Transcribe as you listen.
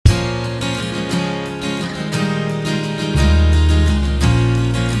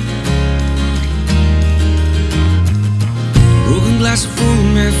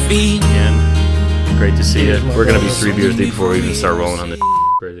And great to see you. We're going to be 3 beers deep before we even start rolling on this.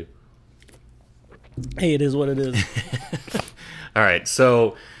 Crazy. Hey, it is what it is. All right,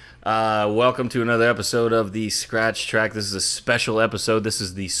 so welcome to another episode of the Scratch Track. This is a special episode. This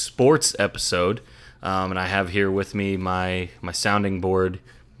is the sports episode, and I have here with me my sounding board,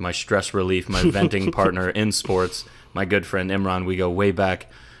 my stress relief, my venting partner in sports, my good friend Imran. We go way back.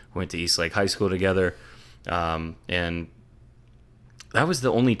 Went to Eastlake High School together, and that was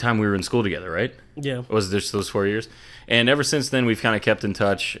the only time we were in school together, right? Yeah. It was just those 4 years. And ever since then, we've kind of kept in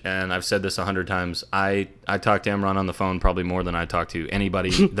touch, and I've said this 100 times. I talk to Imran on the phone probably more than I talk to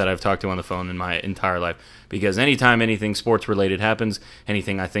anybody that I've talked to on the phone in my entire life. Because anytime anything sports-related happens,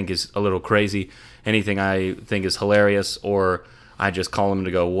 anything I think is a little crazy, anything I think is hilarious, or I just call him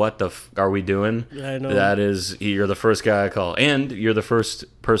to go, what the are we doing? I know. That is, you're the first guy I call. And you're the first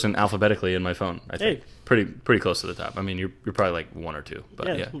person alphabetically in my phone, I think. Hey. Pretty close to the top. I mean, you're probably like one or two,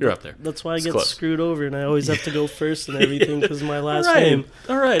 but yeah you're up there. That's why I It's get close. screwed over, and I always have to go first and everything because of my last All right. name.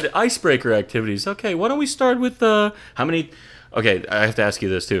 All right, icebreaker activities. Okay, why don't we start with how many? Okay, I have to ask you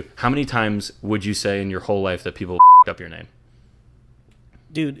this too. How many times would you say in your whole life that people up your name?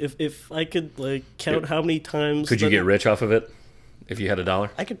 Dude, if I could count how many times... Could you get rich off of it if you had $1?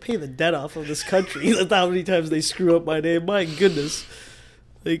 I could pay the debt off of this country. That's how many times they screw up my name. My goodness.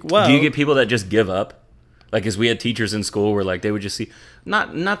 Wow. Do you get people that just give up? Like, as we had teachers in school where, like, they would just see,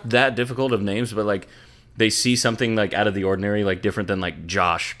 not that difficult of names, but, like, they see something, like, out of the ordinary, like, different than, like,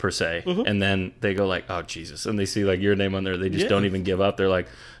 Josh, per se. Mm-hmm. And then they go, like, oh, Jesus. And they see, like, your name on there. They just don't even give up. They're like,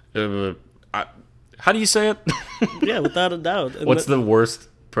 how do you say it? Yeah, without a doubt. And What's the worst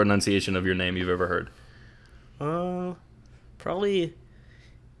pronunciation of your name you've ever heard? Probably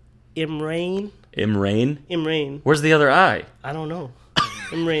Imran. Imran? Where's the other I? I don't know.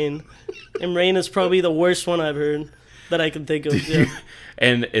 Imran. Imran is probably the worst one I've heard that I can think of. Yeah.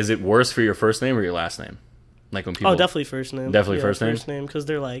 And is it worse for your first name or your last name? Like when people... Oh, definitely first name. Definitely first name? First name, because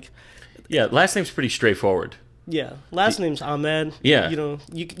they're like... Yeah, last name's pretty straightforward. Yeah, last name's Ahmed. Yeah. You know,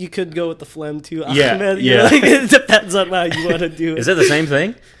 you could go with the phlegm too. Yeah, Ahmed, yeah. It depends on how you want to do it. Is that the same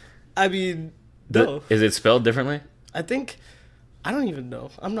thing? I mean, no. Is it spelled differently? I think... I don't even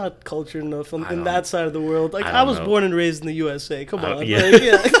know. I'm not cultured enough in that side of the world. Like, I was know. born and raised in the USA. Come on. Yeah. Like,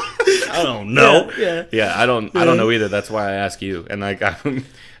 yeah. I don't know. Yeah. I don't know either. That's why I ask you. And like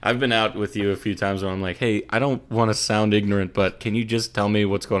I've been out with you a few times where I'm like, hey, I don't want to sound ignorant, but can you just tell me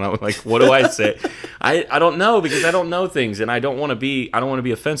what's going on? Like, what do I say? I don't know, because I don't know things, and I don't want to be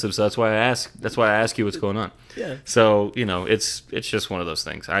offensive. So that's why I ask you what's going on. Yeah. So it's just one of those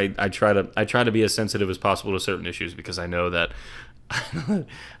things. I try to be as sensitive as possible to certain issues, because I know that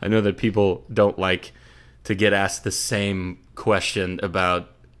people don't like to get asked the same question about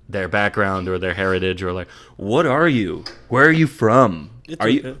their background or their heritage, or like, what are you? Where are you from? Are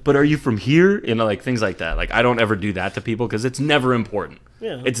you from here? Like things like that. Like, I don't ever do that to people because it's never important.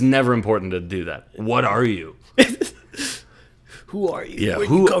 Yeah. It's never important to do that. What are you? Who are you? Yeah. Where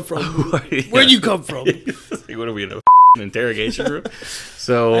you come from? Where you come from? What are we in a interrogation room?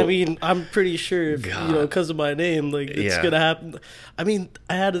 So I mean, I'm pretty sure if, because of my name, like, it's gonna happen. I mean,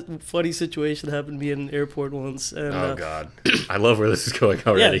 I had a funny situation happen to me in an airport once. And, oh God, I love where this is going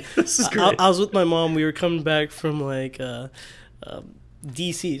already. Yeah, this is great. I was with my mom. We were coming back from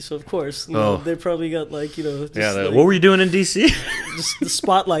DC, so of course, they probably got just, what were you doing in DC? Just the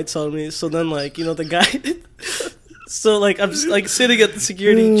spotlights on me. So then, the guy. So I'm just sitting at the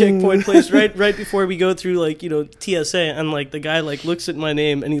security checkpoint place right before we go through TSA, and the guy looks at my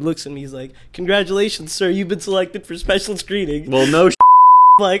name and he looks at me. He's like, "Congratulations, sir! You've been selected for special screening." Well, no. I'm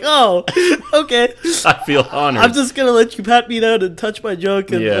like, oh, okay. I feel honored. I'm just gonna let you pat me down and touch my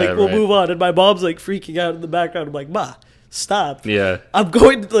junk, and we'll move on. And my mom's freaking out in the background. I'm like, "Ma, stop!" Yeah. I'm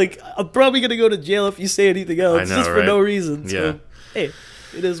probably gonna go to jail if you say anything else, just for no reason. So, hey.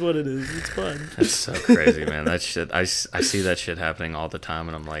 It is what it is. It's fun. That's so crazy, man. That shit, I see that shit happening all the time,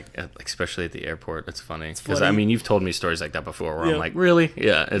 and I'm like, especially at the airport. It's funny. Because, I mean, you've told me stories like that before where I'm like, really?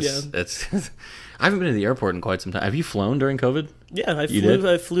 Yeah, it's I haven't been to the airport in quite some time. Have you flown during COVID? Yeah, I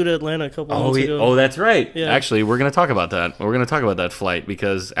flew to Atlanta a couple months ago. Oh, that's right. Yeah. Actually, we're going to talk about that. We're going to talk about that flight,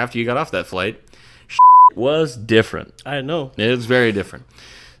 because after you got off that flight, was different. I know. It was very different.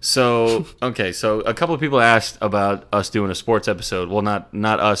 So, okay, so a couple of people asked about us doing a sports episode. Well,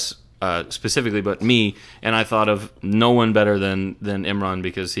 not us specifically, but me. And I thought of no one better than Imran,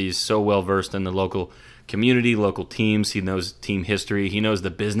 because he's so well-versed in the local community, local teams. He knows team history. He knows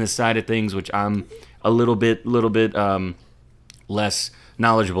the business side of things, which I'm a little bit less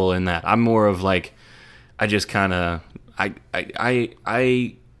knowledgeable in that. I'm more of I just kind of...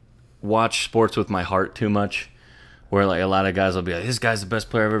 I watch sports with my heart too much. where like a lot of guys will be like, "This guy's the best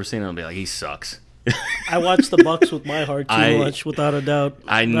player I've ever seen," and I'll be like, "He sucks." I watch the Bucks with my heart too much, without a doubt.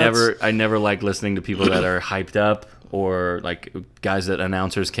 I never like listening to people that are hyped up or like guys that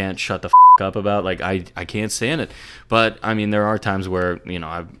announcers can't shut the up about. Like I can't stand it. But I mean, there are times where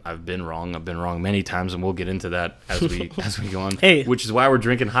I've been wrong. I've been wrong many times, and we'll get into that as we go on. Hey, which is why we're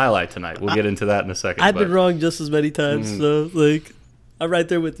drinking Highlight tonight. We'll get into that in a second. I've been wrong just as many times. So like, I'm right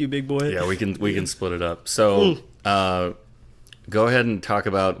there with you, big boy. Yeah, we can split it up. So. Go ahead and talk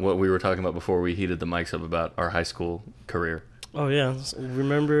about what we were talking about before we heated the mics up about our high school career. Oh, yeah. So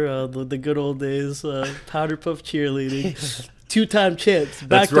remember the good old days, powder puff cheerleading, 2-time champs, back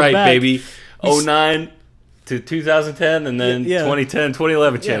That's to right, back. baby. 09 to 2010, and then 2010,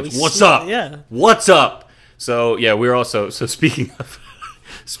 2011 champs. What's up? Yeah. What's up? So, yeah, we're also... So, speaking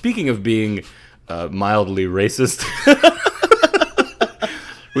of being mildly racist,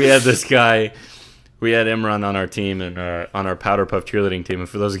 we had this guy... We had Imran on our team and on our Powder Puff cheerleading team. And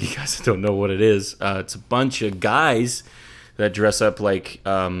for those of you guys that don't know what it is, it's a bunch of guys that dress up like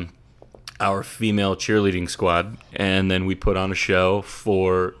our female cheerleading squad. And then we put on a show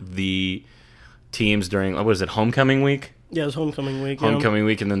for the teams during, what was it, homecoming week? Yeah, it was homecoming week. Homecoming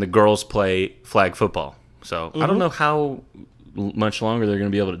week, and then the girls play flag football. So I don't know how much longer they're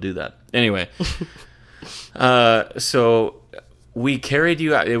going to be able to do that. Anyway, so we carried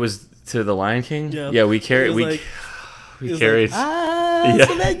you out. It was... To the Lion King? Yeah, we carried. We carried. Let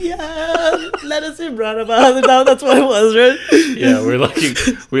us in, Imran. No, that's what it was, right? Yeah,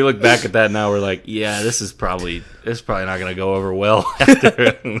 we look back at that now. We're like, yeah, this is probably not going to go over well.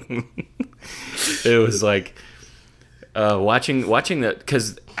 After it was like watching that,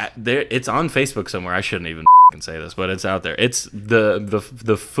 because it's on Facebook somewhere. I shouldn't even say this, but it's out there. It's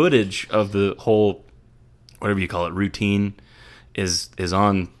the footage of the whole, whatever you call it, routine is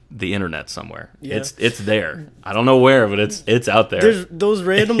on the internet somewhere. Yeah. It's there. I don't know where, but it's out there. There's those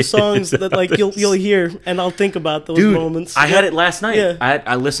random songs that like you'll hear, and I'll think about those moments. I had it last night. Yeah.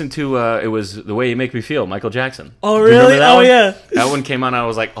 I listened to it was The Way You Make Me Feel, Michael Jackson. Oh really? That one? Yeah. That one came on. I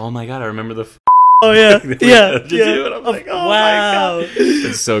was like, oh my god, I remember the. Oh yeah, yeah. And I'm like, oh wow. My god,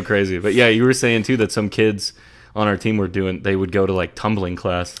 it's so crazy. But yeah, you were saying too that some kids on our team they would go to like tumbling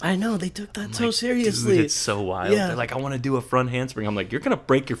class. I know, they took that so seriously. Dude, it's so wild. Yeah. They're like, I want to do a front handspring. I'm like, you're gonna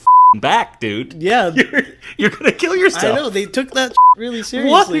break your back, dude. Yeah, you're gonna kill yourself. I know, they took that really seriously.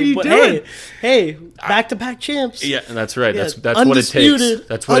 What are you doing? Hey, back-to-back champs. Yeah, that's right. Yeah. That's what it takes.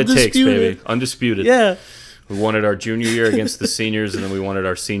 That's what it takes, baby. Undisputed. Yeah. We won it our junior year against the seniors, and then we won it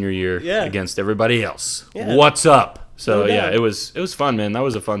our senior year against everybody else. Yeah. What's up? So No yeah, doubt. it was fun, man. That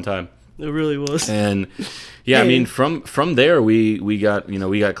was a fun time. It really was. And yeah, I mean, from there we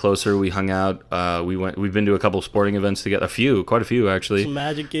got closer. We hung out. We've been to a couple sporting events together. Quite a few actually. Some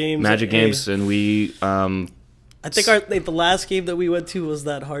Magic games. And we. I think the last game that we went to was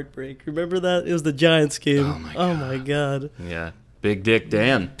that heartbreak. Remember that? It was the Giants game. Oh my god. Yeah. Big Dick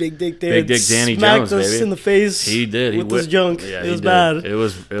Dan. Big Dick Dan. Big Dick Danny smacked Jones, us baby. in the face. He did. With his junk. Yeah, it was bad. It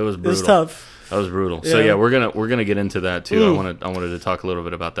was brutal. It was tough. That was brutal. So yeah, we're gonna get into that too. I wanted to talk a little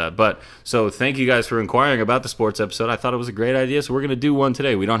bit about that. But so thank you guys for inquiring about the sports episode. I thought it was a great idea, so we're gonna do one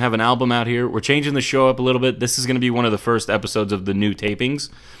today. We don't have an album out here. We're changing the show up a little bit. This is gonna be one of the first episodes of the new tapings.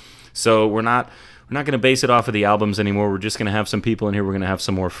 So we're not gonna base it off of the albums anymore. We're just gonna have some people in here. We're gonna have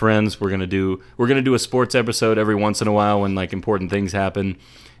some more friends. We're gonna do a sports episode every once in a while when like important things happen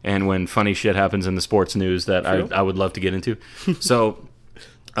and when funny shit happens in the sports news that I would love to get into. So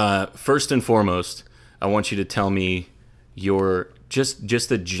first and foremost, I want you to tell me your just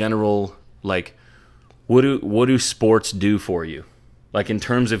the general, like, what do sports do for you, like in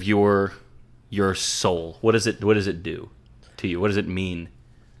terms of your soul? What does it do to you? What does it mean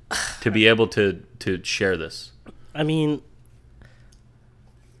to be able to share this? I mean,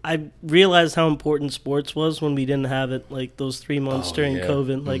 I realized how important sports was when we didn't have it, like those 3 months during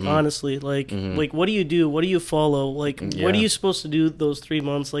COVID. Like honestly, like what do you do? What do you follow? Like what are you supposed to do those 3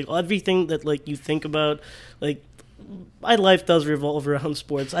 months? Like everything that like you think about, like my life does revolve around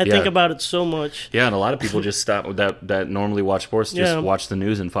sports. I think about it so much. Yeah, and a lot of people just stop that normally watch sports, just watch the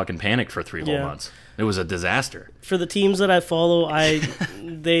news and fucking panic for 3 whole months. It was a disaster. For the teams that I follow,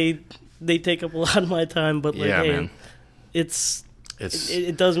 they take up a lot of my time, but like man.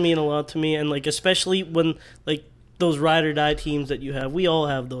 It does mean a lot to me, and like especially when like those ride or die teams that you have, we all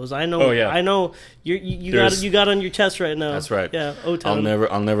have those. I know. Oh, yeah. I know you got on your chest right now. That's right. Yeah. O-Town.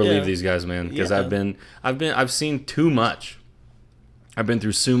 I'll never leave these guys, man, because I've seen too much. I've been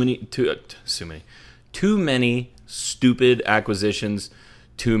through too many stupid acquisitions,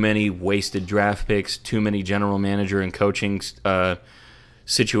 too many wasted draft picks, too many general manager and coaching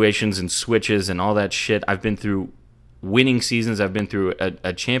situations and switches and all that shit. I've been through winning seasons. I've been through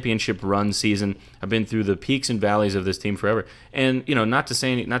a championship run season. I've been through the peaks and valleys of this team forever. And not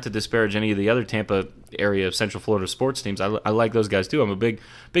to disparage any of the other Tampa area Central Florida sports teams. I like those guys too. I'm a big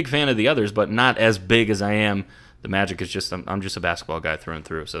fan of the others, but not as big as I am. The Magic is just I'm just a basketball guy through and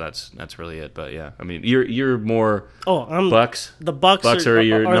through. So that's really it. But yeah, I mean you're more Bucks. The Bucks are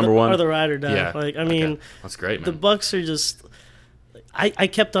your number one. Are the ride or die. Yeah. Like I mean, that's great, man. The Bucks are just. I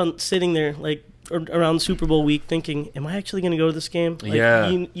kept on sitting there like around Super Bowl week thinking, am I actually going to go to this game? Like, yeah.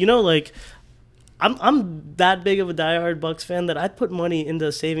 Like I'm that big of a diehard Bucks fan that I'd put money into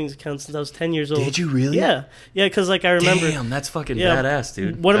a savings account since I was 10 years old. Did you really? Yeah, because like I remember. Damn, that's fucking badass,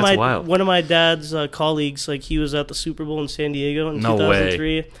 dude. That's wild. One of my dad's colleagues, like he was at the Super Bowl in San Diego in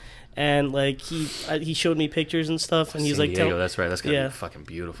 2003. Way. And like he showed me pictures and stuff, and he's like, San Diego, that's right. That's gonna be fucking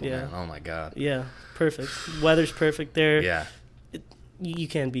beautiful, man. Oh my god. Yeah, perfect. Weather's perfect there. Yeah. You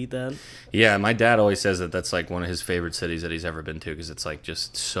can't beat that. Yeah, my dad always says that's like one of his favorite cities that he's ever been to because it's like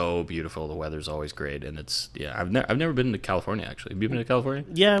just so beautiful. The weather's always great, and it's I've never been to California actually. Have you been to California?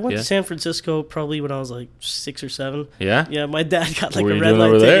 Yeah, I went to San Francisco probably when I was like 6 or 7. Yeah. Yeah, my dad got like what a were red you doing light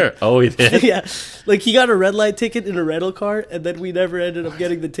over ticket. there? Oh, he did. Yeah, like he got a red light ticket in a rental car, and then we never ended up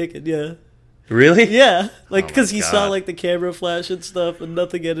getting the ticket. Yeah. Really? Yeah, like because he God. saw like the camera flash and stuff, and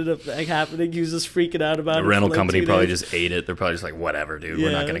nothing ended up like happening. He was just freaking out about it. The rental for, like, company 2 probably days. just ate it. They're probably just like, whatever, dude.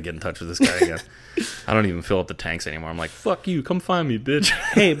 We're not gonna get in touch with this guy again. I don't even fill up the tanks anymore. I'm like, fuck you, come find me, bitch.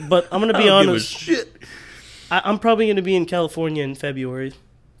 Hey, but I'm gonna be I don't honest. give a shit. I'm probably gonna be in California in February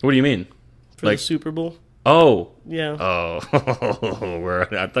What do you mean? for the Super Bowl. Oh. Yeah. Oh.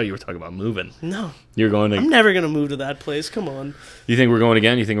 I thought you were talking about moving. No. You're going to. I'm never gonna move to that place. Come on. You think we're going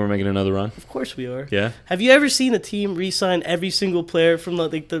again? You think we're making another run? Of course we are. Yeah. Have you ever seen a team re-sign every single player from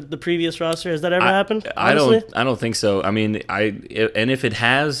the previous roster? Has that ever happened? Honestly? I don't think so. I mean, and if it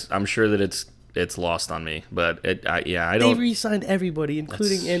has, I'm sure that it's lost on me. But I don't. They re-signed everybody,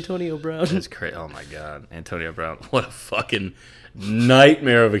 including Antonio Brown. That's crazy. Oh my God, Antonio Brown! What a fucking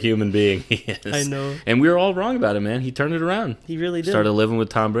nightmare of a human being he is. I know. And we were all wrong about him, man. He turned it around. He really did. Started living with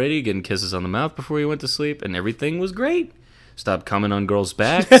Tom Brady, getting kisses on the mouth before he went to sleep, and everything was great. Stopped coming on girls'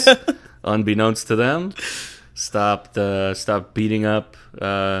 backs, unbeknownst to them. Stopped beating up.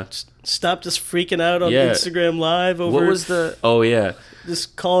 Stop just freaking out on Instagram Live over. What was the? Oh yeah.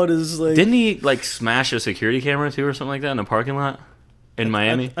 Just call it as like. Didn't he like smash a security camera too or something like that in a parking lot in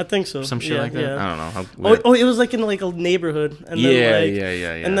Miami? I think so. Some shit like that. Yeah. I don't know. Oh, it was like in like a neighborhood. And then,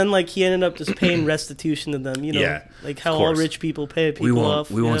 yeah. And then like he ended up just paying restitution to them. You know, like how all rich people pay people off.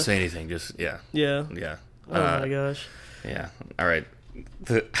 We won't say anything. Just Yeah. Oh my gosh. Yeah. All right.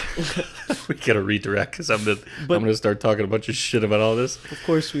 We gotta redirect because I'm gonna start talking a bunch of shit about all this. Of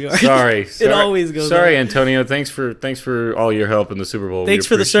course we are. Sorry. It always goes. Sorry, Antonio. Thanks for all your help in the Super Bowl. Thanks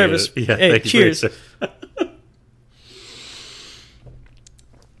for the service. Yeah. Hey, cheers.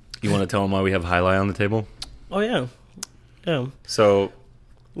 You want to tell them why we have Highlight on the table? Oh yeah. So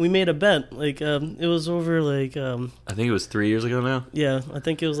we made a bet. Like it was over like. I think it was 3 years ago now. Yeah, I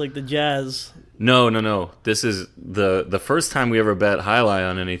think it was like the Jazz. No. This is the first time we ever bet Highlight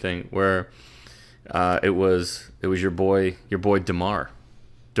on anything. Where it was your boy DeMar.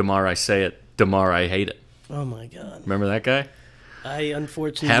 DeMar, I say it. DeMar, I hate it. Oh my God. Remember that guy? I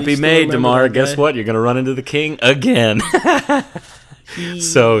unfortunately. Happy May, DeMar. Guess what? You're gonna run into the king again.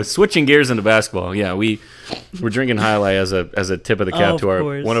 So switching gears into basketball, yeah, we're drinking Highlight as a tip of the cap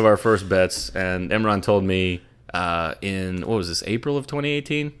to one of our first bets, and Imran told me in what was this, April of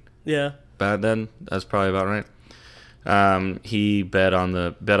 2018? Yeah, about then. That's probably about right. He bet on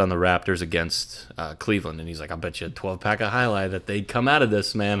the Raptors against Cleveland, and he's like, "I bet you a 12-pack of Highlight that they'd come out of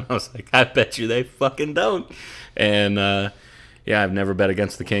this, man." I was like, "I bet you they fucking don't." And yeah, I've never bet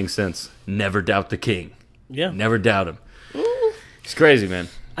against the king since. Never doubt the king. Yeah, never doubt him. It's crazy, man.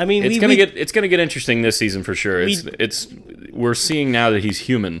 I mean, it's gonna get interesting this season for sure. We're seeing now that he's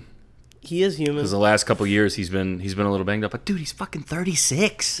human. He is human. Because the last couple of years he's been a little banged up. But dude, he's fucking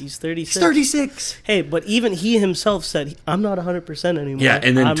 36. He's 36. He's 36. Hey, but even he himself said, "I'm not 100% anymore." Yeah,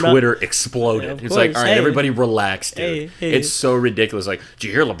 and then Twitter exploded. Yeah, it's like, all right, everybody relax, dude. Hey. It's so ridiculous. Like, do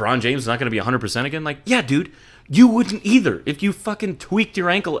you hear LeBron James is not going to be 100% again? Like, yeah, dude, you wouldn't either if you fucking tweaked your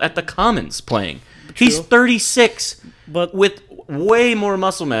ankle at the Commons playing. True. He's 36, but with way more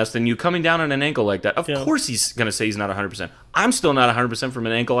muscle mass than you coming down on an ankle like that. Of course he's going to say he's not 100%. I'm still not 100% from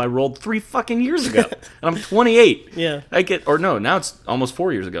an ankle I rolled 3 fucking years ago. And I'm 28. Yeah. Now it's almost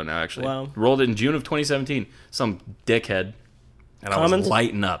 4 years ago now, actually. Wow. Rolled it in June of 2017. Some dickhead. And I was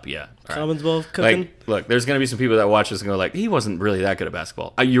lighting up, yeah. Commons cooking. Like, look, there's gonna be some people that watch this and go like, he wasn't really that good at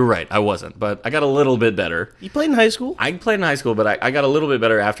basketball. You're right, I wasn't, but I got a little bit better. You played in high school? I played in high school, but I got a little bit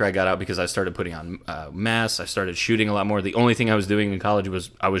better after I got out because I started putting on mass. I started shooting a lot more. The only thing I was doing in college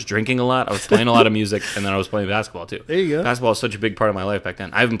was I was drinking a lot. I was playing a lot of music, and then I was playing basketball too. There you go. Basketball is such a big part of my life back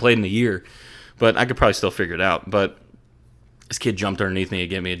then. I haven't played in a year, but I could probably still figure it out. But this kid jumped underneath me and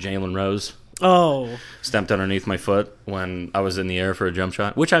gave me a Jalen Rose. Oh. Stepped underneath my foot when I was in the air for a jump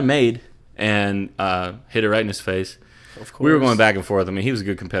shot, which I made, and hit it right in his face. Of course. We were going back and forth. I mean, he was a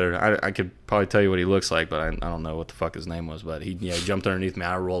good competitor. I could probably tell you what he looks like, but I don't know what the fuck his name was. But he jumped underneath me.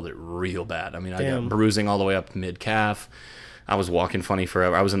 I rolled it real bad. I mean, I got bruising all the way up mid-calf. I was walking funny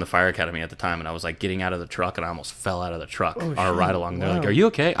forever. I was in the fire academy at the time, and I was like getting out of the truck, and I almost fell out of the truck on a ride along. They're like, "Are you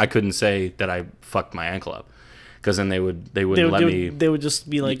okay?" I couldn't say that I fucked my ankle up, because then they wouldn't let me. They would just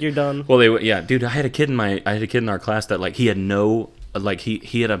be like, "You're done." Well, dude. I had a kid in our class that like he had no like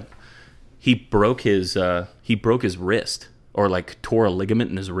he broke his wrist, or like tore a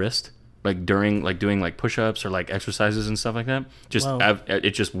ligament in his wrist, like during like doing like push-ups or like exercises and stuff like that.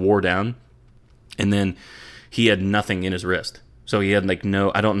 It just wore down, and then he had nothing in his wrist, so he had like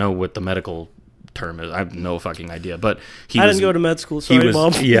no. I don't know what the medical term is. I have no fucking idea. But I didn't go to med school. Sorry,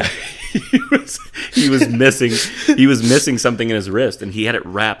 Mom. Yeah, he was missing something in his wrist, and he had it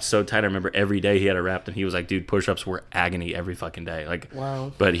wrapped so tight. I remember every day he had it wrapped, and he was like, "Dude, push-ups were agony every fucking day." Like,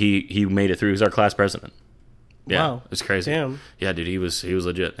 wow. But he made it through. He was our class president. Yeah, wow, it's crazy. Damn. Yeah, dude, he was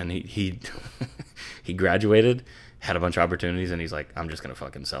legit, and he he graduated, had a bunch of opportunities, and he's like, "I'm just gonna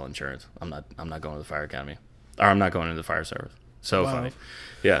fucking sell insurance. I'm not going to the fire academy, or I'm not going into the fire service." So funny.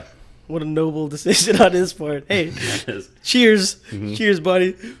 Yeah. What a noble decision on his part. Hey, cheers. Mm-hmm. Cheers,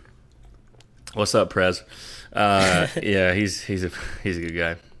 buddy. What's up, Prez? Yeah, he's a good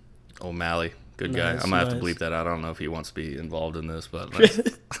guy. O'Malley, good guy. I'm going to have to bleep that out. I don't know if he wants to be involved in this, but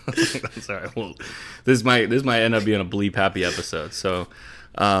that's all right. Well, this might end up being a bleep happy episode. So,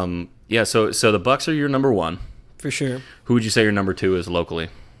 yeah, so the Bucks are your number one. For sure. Who would you say your number two is locally?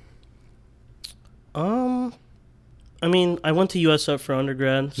 I mean, I went to USF for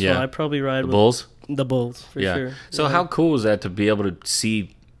undergrad, so I probably ride with Bulls. The Bulls, for sure. So how cool is that to be able to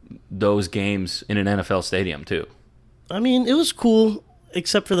see those games in an NFL stadium too? I mean, it was cool,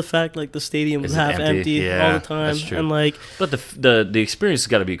 except for the fact like the stadium was half empty all the time, that's true. And like, but the experience has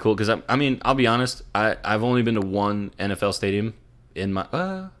got to be cool because I mean, I'll be honest, I've only been to one NFL stadium in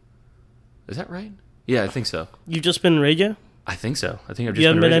my. Is that right? Yeah, I think so. You've just been in Radio? I think so. I think I've just. You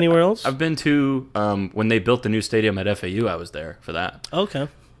haven't been anywhere else? I've been to when they built the new stadium at FAU. I was there for that. Okay.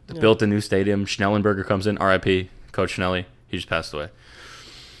 They built the new stadium. Schnellenberger comes in. R.I.P. Coach Schnelly. He just passed away.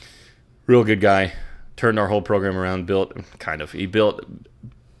 Real good guy. Turned our whole program around. He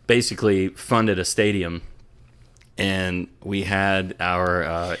basically funded a stadium, and we had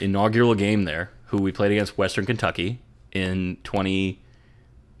our inaugural game there. Who we played against Western Kentucky in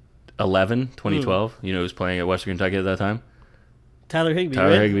 2011, 2012. You know, who was playing at Western Kentucky at that time. Tyler Higbee.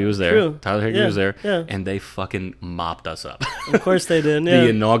 Tyler Higbee was there. True. Tyler Higbee was there. Yeah. And they fucking mopped us up. Of course they did. Yeah. The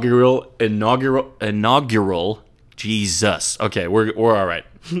inaugural. Jesus. Okay, we're all right.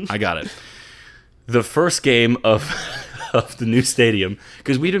 I got it. The first game of the new stadium,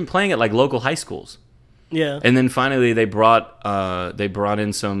 because we'd been playing at like local high schools. Yeah. And then finally they brought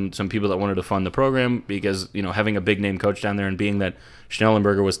in some people that wanted to fund the program because, you know, having a big name coach down there and being that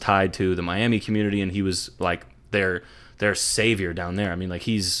Schnellenberger was tied to the Miami community and he was like their savior down there. I mean, like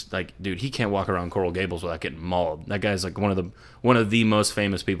he's like, dude, he can't walk around Coral Gables without getting mauled. That guy's like one of the most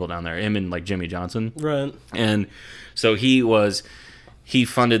famous people down there. Him and like Jimmy Johnson. Right. And so he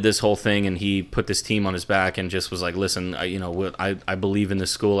funded this whole thing and he put this team on his back and just was like, listen, I believe in this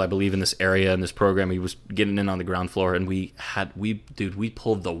school. I believe in this area and this program. He was getting in on the ground floor and we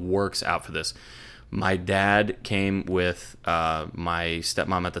pulled the works out for this. My dad came with my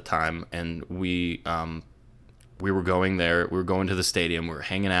stepmom at the time and we were going there. We were going to the stadium. We were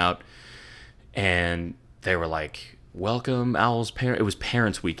hanging out, and they were like, "Welcome, Owl's parent." It was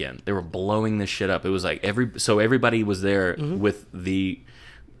Parents' Weekend. They were blowing this shit up. It was like everybody was there with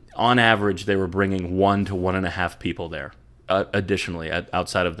on average, they were bringing 1 to 1.5 people there, additionally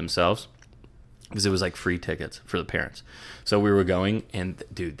outside of themselves, because it was like free tickets for the parents. So we were going, and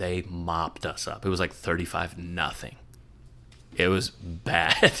dude, they mopped us up. It was like 35-0. It was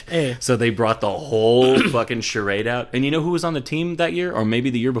bad. Hey. So they brought the whole fucking charade out. And you know who was on the team that year, or maybe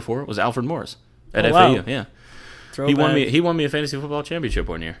the year before? It was Alfred Morris at FAU. Wow. Yeah, he won me a fantasy football championship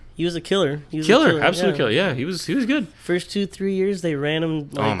one year. He was a killer. Absolute killer. Yeah, he was good. First 2-3 years they ran him.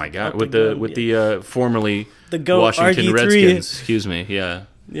 Like, oh my god, with the formerly the GOAT Washington RG3. Redskins. Excuse me. Yeah.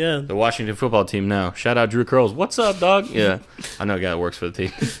 Yeah. The Washington football team now. Shout out Drew Curls. What's up, dog? Yeah. I know a guy that works for the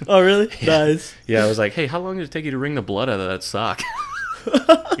team. Oh, really? Nice. Yeah, I was like, hey, how long did it take you to wring the blood out of that sock?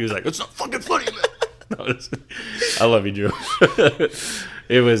 He was like, it's not fucking funny, man. No, I love you, Drew.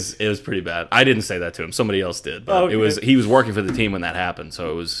 It was pretty bad. I didn't say that to him. Somebody else did. But Okay. he was working for the team when that happened.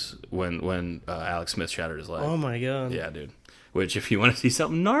 So it was when Alex Smith shattered his leg. Oh my god. Yeah, dude. Which, if you want to see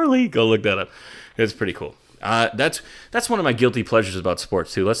something gnarly, go look that up. It's pretty cool. That's one of my guilty pleasures about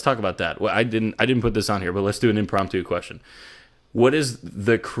sports too. Let's talk about that. Well, I didn't put this on here, but let's do an impromptu question. What is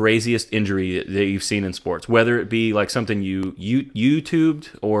the craziest injury that you've seen in sports? Whether it be like something you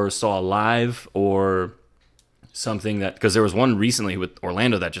YouTubed or saw live, or something that, because there was one recently with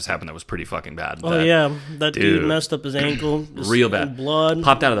Orlando that just happened that was pretty fucking bad. Oh yeah, that dude messed up his ankle. Real bad. Blood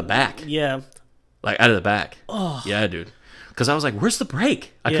popped out of the back. Yeah. Like out of the back. Oh yeah, dude. Because I was like, "Where's the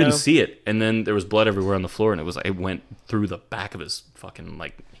break?" I couldn't see it, and then there was blood everywhere on the floor, and it went through the back of his fucking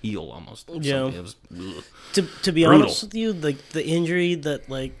like heel almost. Yeah. It was to be brutal. honest with you, like the injury that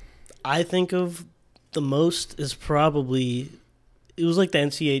like I think of the most is probably, it was like the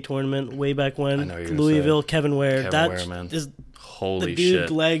NCAA tournament way back when. I know what you're gonna Louisville, say. Kevin Ware. Kevin That Ware, man. is, holy the dude's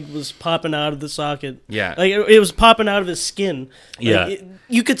shit. leg was popping out of the socket. Yeah. Like it was popping out of his skin. Like, Yeah.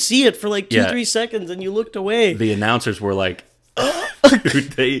 You could see it for like 2-3 Yeah. seconds, and you looked away. The announcers were like,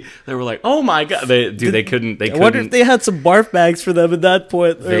 dude, they were like, "Oh my god!" They couldn't. I wonder if they had some barf bags for them at that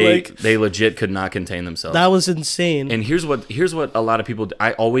point. They legit could not contain themselves. That was insane. And here's what a lot of people.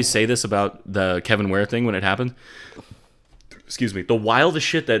 I always say this about the Kevin Ware thing when it happened. Excuse me. The wildest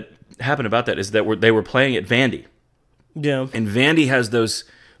shit that happened about that is that they were playing at Vandy, Yeah. and Vandy has those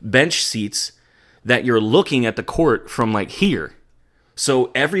bench seats that you're looking at the court from like here.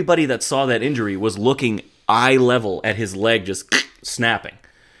 So everybody that saw that injury was looking eye level at his leg just snapping.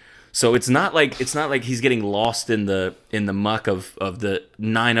 So it's not like he's getting lost in the muck of the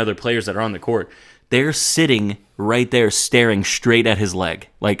 9 other players that are on the court. They're sitting right there staring straight at his leg.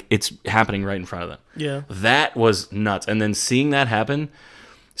 Like it's happening right in front of them. Yeah. That was nuts. And then seeing that happen,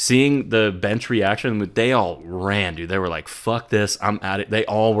 seeing the bench reaction, they all ran, dude. They were like, fuck this, I'm at it. They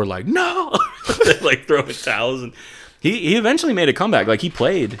all were like, no. They like throwing towels. And he eventually made a comeback. Like he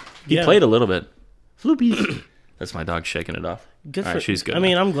played a little bit. Floopy. That's my dog shaking it off. Good All for. right, she's good. I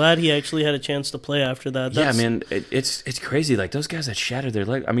mean, I'm glad he actually had a chance to play after that. Yeah, man, it's crazy. Like those guys that shattered their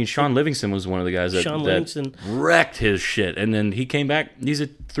leg. I mean, Sean Livingston was one of the guys that wrecked his shit, and then he came back. He's a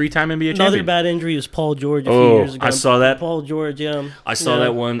 3-time NBA champion. Another bad injury was Paul George a few years ago. I saw that. Paul George, yeah. I saw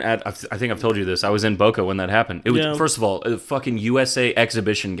that one at. I think I've told you this. I was in Boca when that happened. It was first of all a fucking USA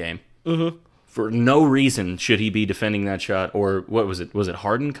exhibition game. Mm-hmm. For no reason should he be defending that shot, or what was it? Was it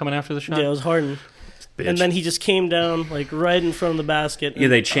Harden coming after the shot? Yeah, it was Harden. Bitch. And then he just came down like right in front of the basket. Yeah,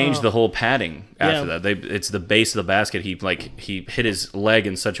 they changed the whole padding after that. It's the base of the basket. He hit his leg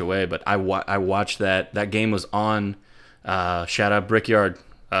in such a way. But I watched that. That game was on. Shout out Brickyard.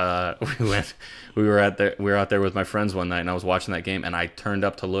 We were out there with my friends one night, and I was watching that game, and I turned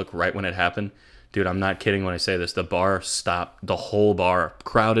up to look right when it happened. Dude, I'm not kidding when I say this. The bar stopped. The whole bar,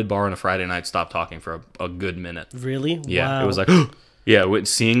 crowded bar on a Friday night, stopped talking for a good minute. Really? Yeah, Wow. it was like. Yeah,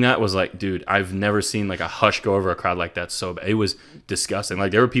 seeing that was like, dude, I've never seen like a hush go over a crowd like that so bad. It was disgusting.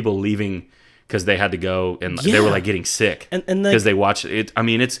 Like there were people leaving because they had to go, and they were like getting sick and because they watched it. I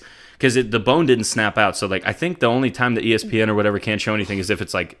mean, it's because the bone didn't snap out. So like, I think the only time that ESPN or whatever can't show anything is if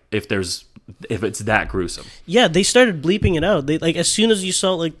it's that gruesome. Yeah, they started bleeping it out. They like as soon as you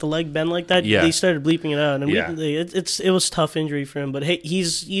saw like the leg bend like that, they started bleeping it out. And it was a tough injury for him, but hey,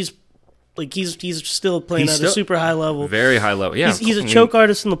 he's still playing at a super high level. Very high level. Yeah. He's a choke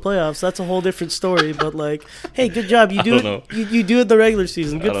artist in the playoffs. That's a whole different story. But like, hey, good job. You do it. You do it in the regular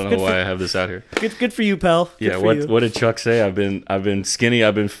season. Good, I don't know why I have this out here. Good for you, pal. Yeah. What did Chuck say? I've been skinny.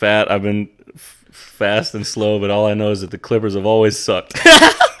 I've been fat. I've been fast and slow. But all I know is that the Clippers have always sucked.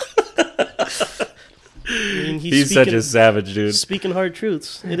 I mean, he's such a savage, dude. Speaking hard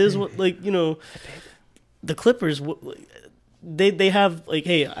truths. It is what the Clippers. They have like,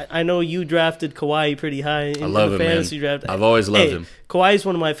 hey, I know you drafted Kawhi pretty high in the fantasy draft. I've always loved him. Kawhi's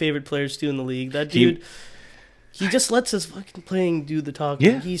one of my favorite players too in the league. That dude, he just lets his fucking playing do the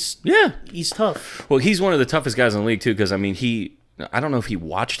talking. Yeah, he's tough. Well, he's one of the toughest guys in the league too. Because I mean, I don't know if he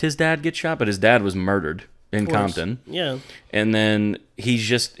watched his dad get shot, but his dad was murdered in Compton. Yeah, and then he's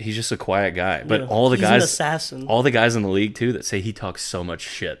just a quiet guy. But he's an assassin. All the guys in the league too that say he talks so much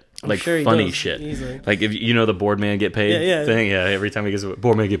shit. I'm sure he funny does. shit. Like if you know the board man get paid thing, every time he gets a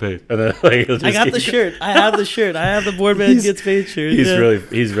board man get paid. And then, I got the shirt. I have the shirt. I have the board man gets paid shirt. He's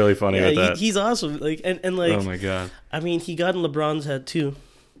really funny with that. He's awesome. Like and like, oh my god. I mean, he got in LeBron's head too.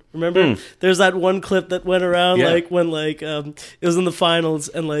 Remember? There's that one clip that went around Yeah. like when like it was in the finals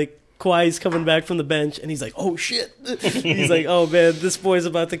and like Kawhi's coming back from the bench and he's like, "Oh shit!" He's like, "Oh man, this boy's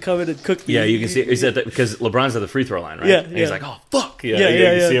about to come in and cook me." Yeah, you can see he's at because LeBron's at the free throw line, right? Yeah, And he's yeah. like, "Oh fuck!" Yeah, Yeah, you yeah,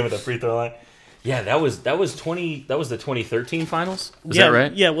 can yeah. see him at the free throw line. Yeah, that was the 2013 finals. Is yeah, that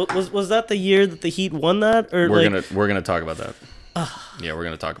right? Yeah, was that the year that the Heat won that? Or We're gonna talk about that. Yeah, we're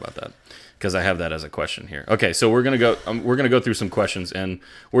gonna talk about that because I have that as a question here. Okay, so we're gonna go through some questions and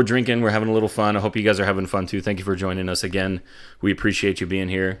we're drinking. We're having a little fun. I hope you guys are having fun too. Thank you for joining us again. We appreciate you being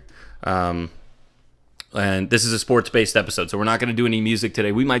here. And this is a sports-based episode, so we're not going to do any music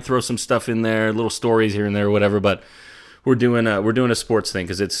today. We might throw some stuff in there, little stories here and there, or whatever. But we're doing a sports thing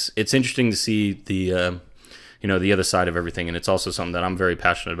because it's interesting to see the the other side of everything, and it's also something that I'm very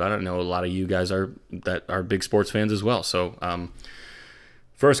passionate about. I know a lot of you guys are big sports fans as well. So,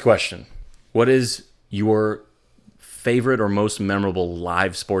 first question: what is your favorite or most memorable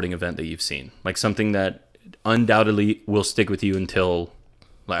live sporting event that you've seen? Like something that undoubtedly will stick with you until.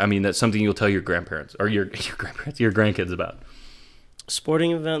 I mean, that's something you'll tell your grandparents or your grandkids about.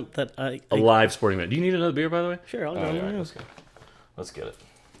 sporting event that I A live sporting event. Do you need another beer, by the way? Sure, I'll go. All right, Yeah. let's get it.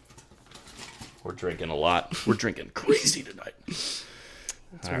 We're drinking a lot. We're drinking crazy tonight. It's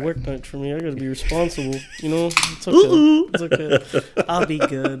a work night for me. I gotta be responsible. You know, it's okay. It's okay. I'll be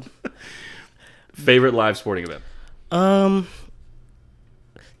good. Favorite live sporting event?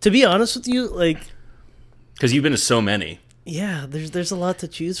 To be honest with you, like, Because you've been to so many. yeah, there's a lot to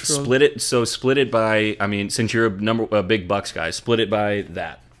choose from. Split it by. I mean, since you're a big Bucks guy, split it by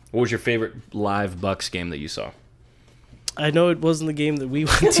that. What was your favorite live Bucks game that you saw? I know it wasn't the game that we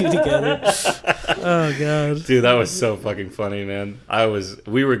went to together. Oh god, Dude, that was so fucking funny, man.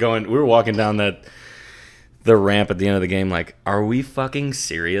 We were walking down the ramp at the end of the game. Like, are we fucking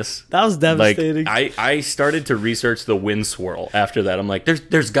serious? that was devastating. Like, I started to research the wind swirl after that. I'm like,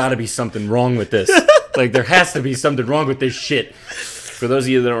 there's got to be something wrong with this. Like, there has to be something wrong with this shit. For those of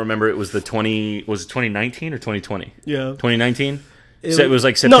you that don't remember, it was was it 2019 or 2020? Yeah. 2019. So it was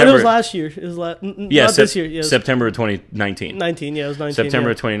like September. No, it was last year. It was not this year. Yes. September of 2019. 19. Yeah, it was 19. September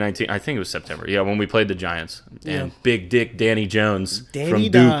yeah. of 2019. I think it was September. Yeah, when we played the Giants. Yeah. And Big Dick Danny Jones Danny from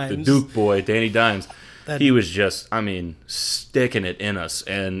Duke, Dimes. the Duke boy, Danny Dimes. That- He was just, sticking it in us.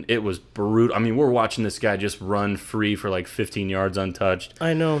 And it was brutal. I mean, we're watching this guy just run free for like 15 yards untouched.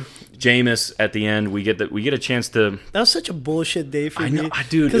 I know. Jameis at the end, we get a chance to. That was such a bullshit day for I me. know,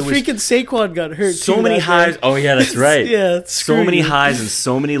 dude. Because It was freaking Saquon got hurt. so too many that highs. day. Oh yeah, that's right. Yeah, So many screw you. highs and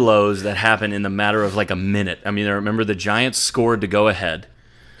so many lows that happened in the matter of like a minute. I mean, I remember the Giants scored to go ahead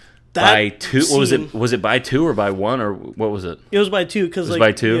by two. What was it? Was it by two or by one or what was it? It was by 2 because It was like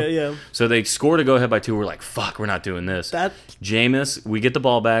by two? Yeah, yeah. So they scored to go ahead by two. We're like, fuck, we're not doing this. That Jameis, we get the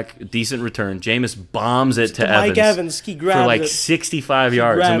ball back, decent return. Jameis bombs it to Mike Evans Evans, he grabbed for like it. 65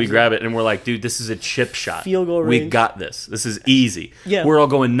 yards, and we grabs grab it, and we're like, dude, this is a chip shot. Field goal We range. got this. This is easy. Yeah. We're all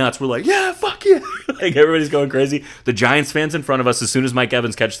going nuts. We're like, yeah, fuck yeah. Like, everybody's going crazy. The Giants fans in front of us, as soon as Mike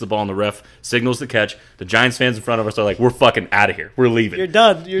Evans catches the ball and the ref signals the catch, the Giants fans in front of us are like, we're fucking out of here. We're leaving. You're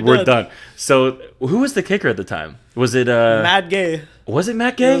done. We're done. So who was the kicker at the time? Was it Matt Gay. Was it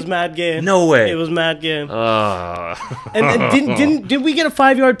Matt Gay? It was Matt Gay. No way. It was Matt Gay. And Did we get a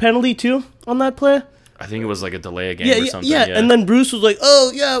 5-yard penalty too on that play? I think it was like a delay of game Yeah, or yeah, something. yeah. And then Bruce was like,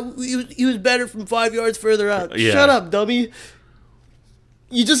 "Oh yeah, he was better from 5 yards further out." Yeah. Shut up, dummy.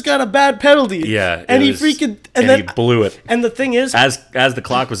 You just got a bad penalty. Yeah, and it he was- freaking and then he blew it And the thing is, as the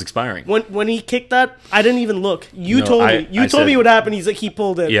clock was expiring. when he kicked that, I didn't even look. You No, told I- me. You I told said- me what happened. He's like he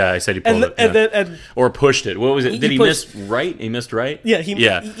pulled it. Yeah, I said he pulled And it. and yeah. then Or pushed it. What was it? Did he pushed- miss right? He missed right? yeah,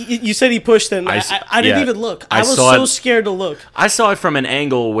 You said he pushed it. And I didn't yeah. even look. I I was saw so it- scared to look. I saw it from an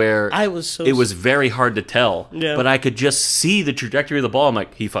angle where I was so. it was very hard to tell. Yeah. But I could just see the trajectory of the ball. I'm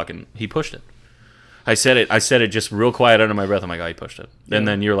like, he pushed it. I said it just real quiet under my breath. I'm like, oh, he pushed it. And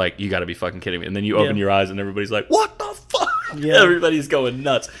then you're like, you got to be fucking kidding me. And then you open Yeah. your eyes and everybody's like, what the fuck? Yeah. Everybody's going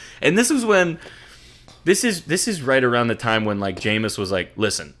nuts. And this was when this is right around the time when like Jameis was like,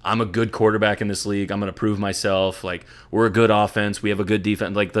 listen, I'm a good quarterback in this league. I'm going to prove myself. Like, we're a good offense. We have a good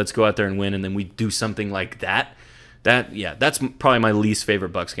defense. Like, let's go out there and win. And then we do something like that. That's probably my least favorite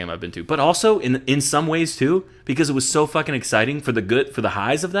Bucks game I've been to. But also in some ways too, because it was so fucking exciting for the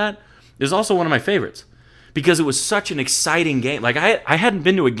highs of that. It was also one of my favorites because it was such an exciting game. Like I hadn't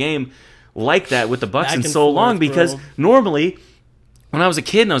been to a game like that with the Bucks Back in and so forth, long because bro. normally when I was a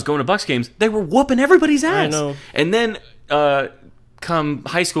kid and I was going to Bucks games, they were whooping everybody's ass. I know. And then come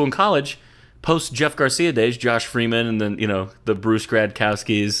high school and college, post Jeff Garcia days, Josh Freeman, and then the Bruce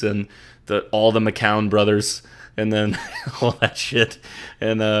Gradkowskis and all the McCown brothers. and then all that shit.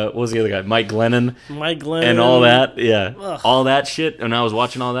 And what was the other guy? Mike Glennon. And all that. Yeah. Ugh. All that shit. And I was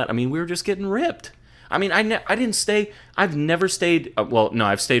watching all that. I mean, we were just getting ripped. I mean, I didn't stay. I've never stayed. Well, no,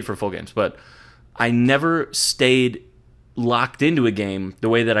 I've stayed for full games, but I never stayed locked into a game the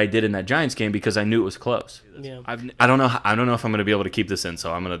way that I did in that Giants game because I knew it was close. Yeah. I don't know if I'm going to be able to keep this in,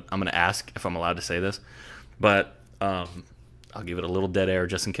 so I'm going to ask if I'm allowed to say this, but I'll give it a little dead air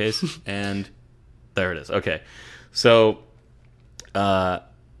just in case. And there it is. Okay, so I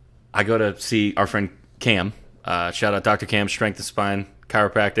go to see our friend Cam. Shout out Dr. Cam, Strength and Spine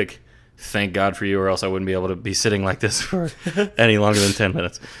Chiropractic. Thank God for you, or else I wouldn't be able to be sitting like this for any longer than 10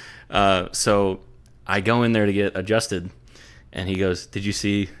 minutes. So I go in there to get adjusted. And he goes, "Did you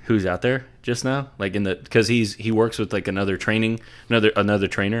see who's out there just now? Like because he works with like another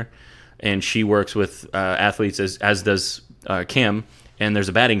trainer, and she works with athletes as does Cam. And there's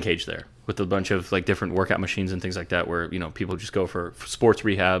a batting cage there with a bunch of like different workout machines and things like that, where people just go for sports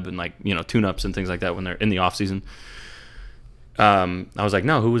rehab and like tune-ups and things like that when they're in the off season." I was like,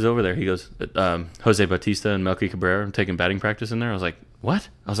 "No, who was over there?" He goes, "Jose Bautista and Melky Cabrera taking batting practice in there." I was like, "What?"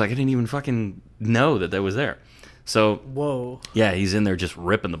 I was like, "I didn't even fucking know that was there." So whoa, yeah, he's in there just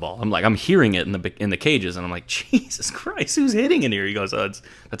ripping the ball. I'm hearing it in the cages, and I'm like, Jesus Christ, who's hitting in here? He goes,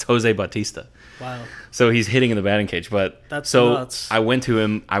 that's Jose Bautista. Wow. So he's hitting in the batting cage, but that's so nuts. I went to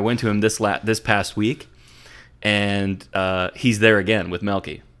him this past week, and he's there again with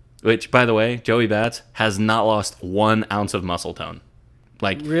Melky, which by the way, Joey Bats has not lost 1 ounce of muscle tone.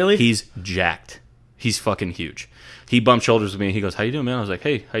 Like really, he's jacked. He's fucking huge. He bumped shoulders with me. And he goes, "How you doing, man?" I was like,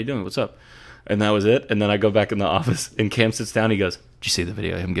 "Hey, how you doing? What's up?" And that was it. And then I go back in the office, and Cam sits down. He goes, "Did you see the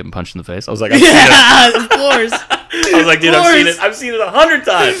video of him getting punched in the face?" I was like, "I've seen it." Of course. I was like, "Dude, I've seen it. I've seen it 100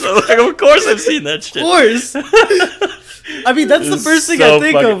 times." I was like, "Of course I've seen that shit." Of course. I mean, that's the first thing I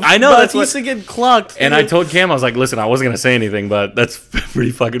think of. I know that's Bautista getting clocked. And I told Cam, I was like, "Listen, I wasn't gonna say anything, but that's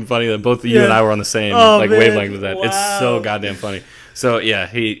pretty fucking funny that both of you and I were on the same wavelength with that. Wow. It's so goddamn funny." So yeah,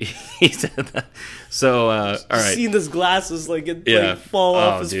 he said that. So all right, seen his glasses like fall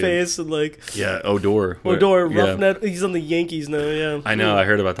off his face and like Odor, Roughneck. He's on the Yankees now. Yeah, I know. I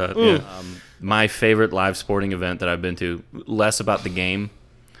heard about that. Yeah. My favorite live sporting event that I've been to, less about the game,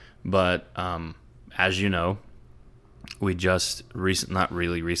 but as you know, we just not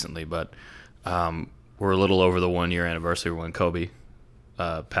really recently, but we're a little over the 1-year anniversary when Kobe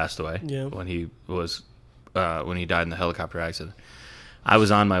passed away. Yeah. When he died in the helicopter accident. I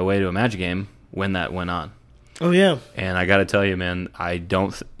was on my way to a Magic game when that went on. Oh yeah. And I got to tell you, man, I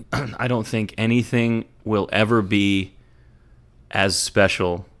don't think anything will ever be as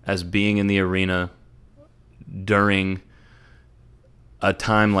special as being in the arena during a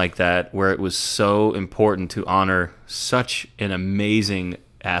time like that where it was so important to honor such an amazing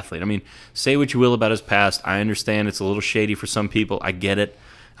athlete. I mean, say what you will about his past. I understand it's a little shady for some people. I get it.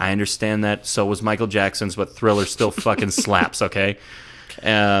 I understand that. So was Michael Jackson's, but Thriller still fucking slaps, okay?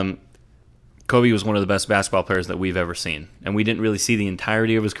 Kobe was one of the best basketball players that we've ever seen, and we didn't really see the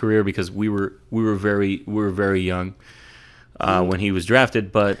entirety of his career because we were very young when he was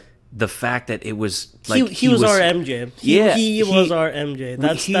drafted. But the fact that it was like he was our MJ. He was our MJ.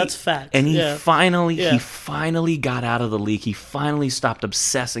 That's fact. And he finally got out of the league. He finally stopped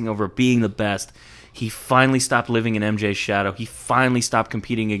obsessing over being the best. He finally stopped living in MJ's shadow. He finally stopped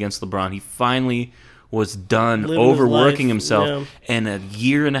competing against LeBron. He finally was done overworking himself. Yeah. And a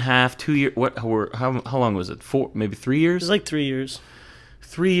year and a half, 2 years. How long was it? 4, maybe 3 years. It was like 3 years.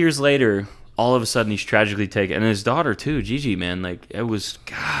 3 years later, all of a sudden he's tragically taken, and his daughter too, Gigi. Man, like it was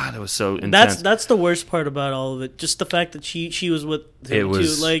so intense. That's the worst part about all of it. Just the fact that she was with him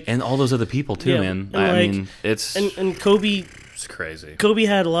too, like, and all those other people too, man. I mean, it's and Kobe. It's crazy. Kobe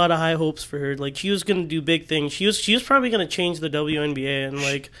had a lot of high hopes for her. Like she was gonna do big things. She was probably gonna change the WNBA, and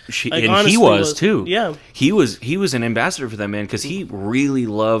and he was too. Yeah, he was an ambassador for them, man, because he really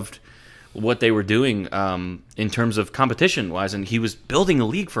loved what they were doing in terms of competition wise, and he was building a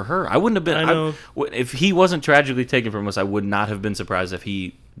league for her. I wouldn't have been. I know. If he wasn't tragically taken from us, I would not have been surprised if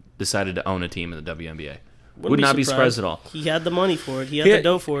he decided to own a team in the WNBA. Would not be surprised at all. He had the money for it. He had the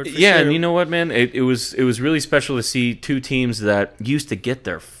dough for it. Yeah, sure. And you know what, man? It was really special to see two teams that used to get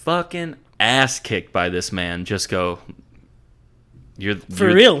their fucking ass kicked by this man just go. You're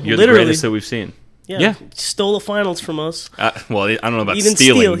real. You're literally. the greatest that we've seen. Yeah. Stole the finals from us. Well, I don't know about he didn't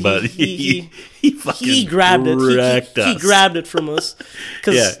stealing, steal. but he grabbed it. He grabbed it from us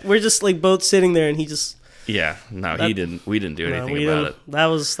because we're just like both sitting there, and he just. Yeah, he didn't. We didn't do anything about it. That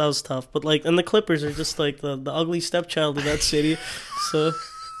was tough. But like, and the Clippers are just like the ugly stepchild of that city. So,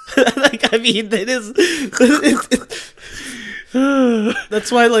 like, I mean, it is.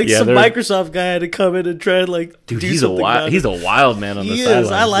 That's why some Microsoft guy had to come in and try and dude, do he's something about it. He's a wild man on the He sidelines.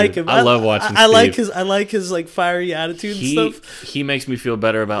 is. I like dude. him. I love watching. I Steve. like his fiery attitude and stuff. He makes me feel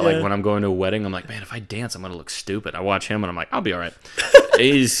better about when I'm going to a wedding. I'm like, man, if I dance, I'm gonna look stupid. I watch him and I'm like, I'll be all right.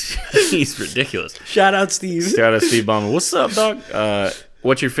 he's ridiculous. Shout out Steve. Shout out Steve Ballmer. What's up, dog?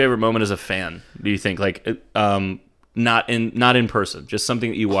 What's your favorite moment as a fan? Do you think not in person, just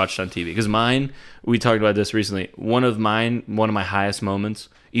something that you watched on TV? Because mine, we talked about this recently. One of my highest moments,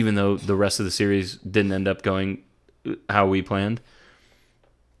 even though the rest of the series didn't end up going how we planned.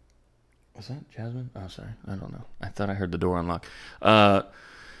 Was that Jasmine? Oh, sorry, I don't know. I thought I heard the door unlock.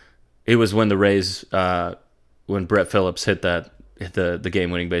 It was when the Rays, when Brett Phillips hit the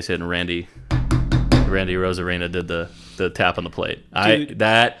game-winning base hit, and Randy Rosarena did the tap on the plate.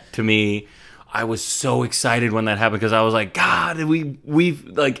 That to me, I was so excited when that happened because I was like, God,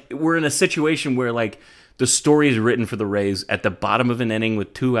 we're in a situation where the story is written for the Rays at the bottom of an inning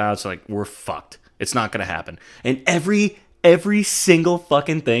with 2 outs. We're fucked. It's not gonna happen. And every single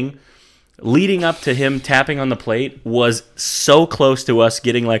fucking thing leading up to him tapping on the plate was so close to us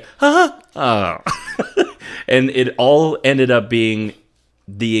getting and it all ended up being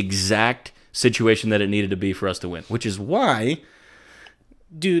the exact situation that it needed to be for us to win, which is why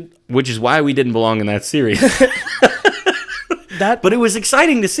we didn't belong in that series. But it was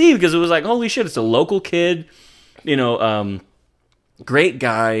exciting to see because it was like, holy shit, it's a local kid, great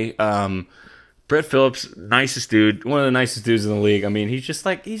guy. Brett Phillips, nicest dude, one of the nicest dudes in the league. I mean, he's just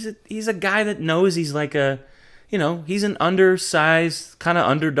he's a guy that knows he's he's an undersized kind of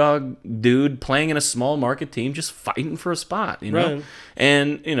underdog dude playing in a small market team, just fighting for a spot, Right.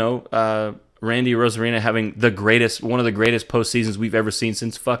 And Randy Rosarena having one of the greatest postseasons we've ever seen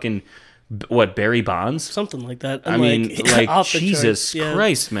since fucking Barry Bonds, something like that. I mean, Jesus charts,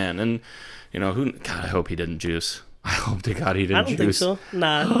 Christ, man, and God, I hope he didn't juice. I hope to God he didn't juice. I don't think so.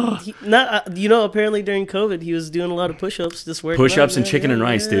 Nah. Apparently during COVID, he was doing a lot of push-ups, just working Push-ups and chicken and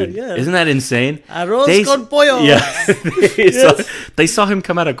rice, dude. Yeah. Isn't that insane? Arroz con pollo. Yeah. They saw him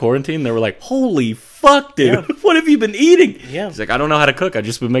come out of quarantine. They were like, holy fuck, dude. Yeah. What have you been eating? Yeah. He's like, I don't know how to cook. I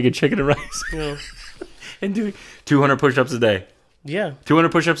just been making chicken and rice. Yeah. And doing 200 push-ups a day. Yeah.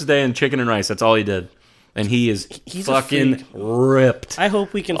 200 push-ups a day and chicken and rice. That's all he did. And he's fucking ripped. I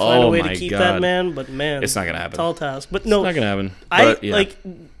hope we can find a way to keep that man, but man, it's not gonna happen. Tall task. But no, it's not gonna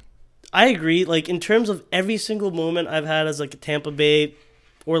happen. I agree. In terms of every single moment I've had as a Tampa Bay,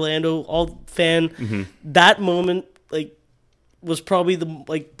 Orlando all fan, that moment was probably the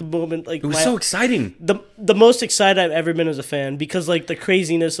moment it was so exciting. The most excited I've ever been as a fan because the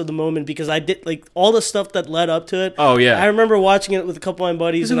craziness of the moment because I did all the stuff that led up to it. Oh yeah, I remember watching it with a couple of my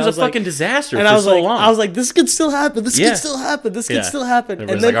buddies. It was a fucking disaster. And for I was so long. I was like, this could still happen. This could still happen. This could still happen.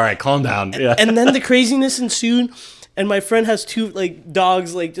 Everybody's all right, calm down. Yeah. And then the craziness ensued. And my friend has two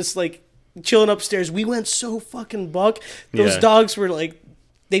dogs just chilling upstairs. We went so fucking buck. Those dogs were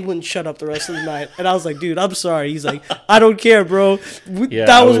they wouldn't shut up the rest of the night. And I was like, dude, I'm sorry. He's like, I don't care, bro.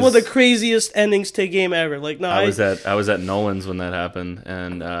 That was one of the craziest endings to a game ever. I was at Nolan's when that happened,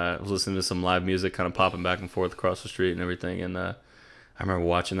 and I was listening to some live music kind of popping back and forth across the street and everything. And I remember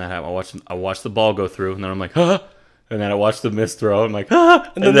watching that happen. I watched the ball go through, and then I'm like, huh? And then I watched the missed throw. I'm like, huh?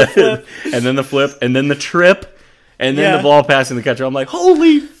 And then the flip. And then the flip. And then the trip. And then the ball passing the catcher. I'm like,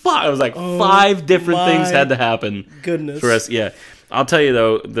 holy fuck. I was like, 5 different things had to happen. Goodness. For us. Yeah. I'll tell you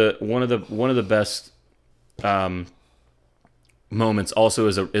though, one of the best moments also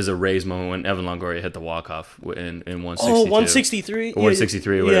is a Rays moment when Evan Longoria hit the walk-off in 162. Oh, 163?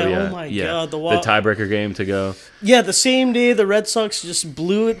 163 or whatever. Oh my God, the tiebreaker game to go. Yeah, the same day the Red Sox just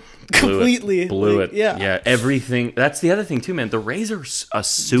blew it completely. Blew it. Yeah, everything. That's the other thing too, man. The Rays are a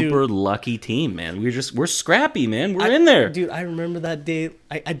super lucky team, man. We're scrappy, man. We're in there. Dude, I remember that day.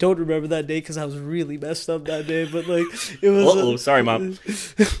 I don't remember that day because I was really messed up that day, but it was... sorry, Mom.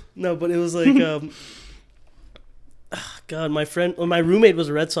 No, but it was God, my roommate was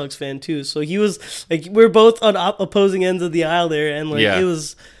a Red Sox fan too, so he was we're both on opposing ends of the aisle there, and it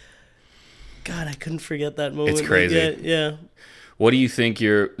was, God, I couldn't forget that moment. It's crazy. Yeah. What do you think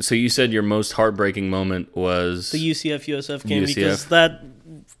so you said your most heartbreaking moment was the UCF game because that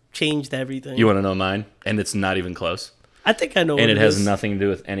changed everything. You want to know mine? And it's not even close. I think I know what and it has is. nothing to do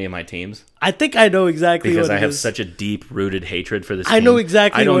with any of my teams. I think I know exactly because what it is. I have such a deep-rooted hatred for this team. I know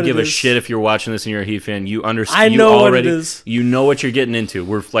exactly what it is. I don't give a shit if you're watching this and you're a Heat fan. You understand. I know what it is. You know what you're getting into.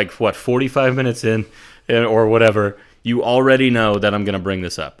 We're 45 minutes in or whatever. You already know that I'm going to bring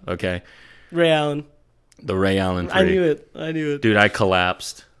this up, okay? Ray Allen. The Ray Allen 3. I knew it. Dude, I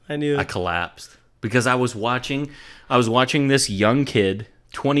collapsed. I knew it. I collapsed. Because I was watching this young kid,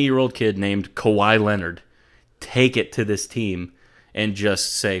 20-year-old kid named Kawhi Leonard, take it to this team and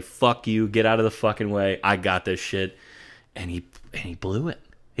just say, fuck you, get out of the fucking way, I got this shit. And he blew it.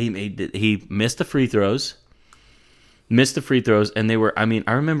 He missed the free throws. And they were, I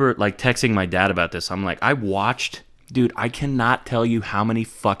remember like texting my dad about this. I'm like, dude, I cannot tell you how many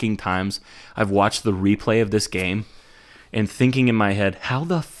fucking times I've watched the replay of this game and thinking in my head, how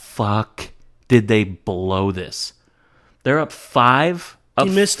the fuck did they blow this? They're up 5. He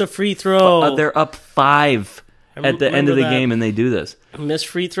missed a free throw. They're up 5 at the end of the game, and they do this. Missed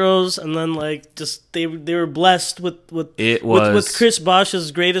free throws, and then like just they were blessed with Chris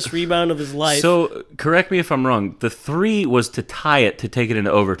Bosh's greatest rebound of his life. So correct me if I'm wrong. The 3 was to tie it to take it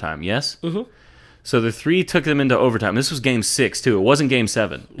into overtime. Yes. Mm-hmm. So the 3 took them into overtime. This was game 6 too. It wasn't game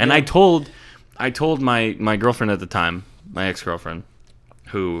 7. And yeah. I told my girlfriend at the time, my ex-girlfriend,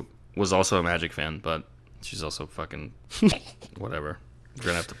 who was also a Magic fan, but she's also fucking whatever. We're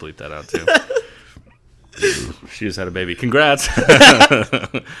gonna have to bleep that out too. She just had a baby. Congrats.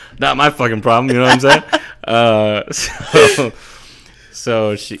 Not my fucking problem, you know what I'm saying?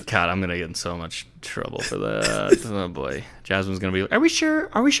 So she, God, I'm gonna get in so much trouble for that. Oh boy, Jasmine's gonna be like, "Are we sure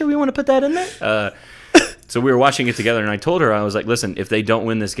we want to put that in there?" So we were watching it together, and I told her, I was like, "Listen, if they don't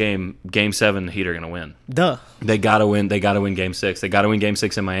win this game, Game 7, the Heat are gonna win. Duh. They gotta win. They gotta win Game 6. They gotta win Game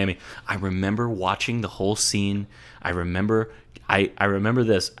 6 in Miami." I remember watching the whole scene. I remember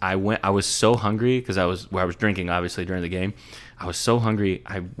this. I was so hungry because I was drinking obviously during the game. I was so hungry.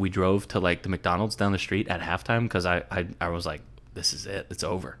 We drove to like the McDonald's down the street at halftime because I was like, this is it. It's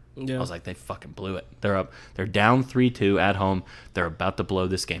over. Yeah. I was like, they fucking blew it. They're up. They're down 3-2 at home. They're about to blow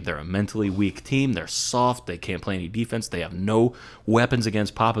this game. They're a mentally weak team. They're soft. They can't play any defense. They have no weapons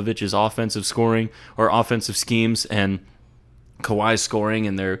against Popovich's offensive scoring or offensive schemes and Kawhi's scoring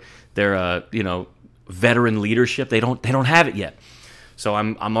and their veteran leadership. They don't have it yet. So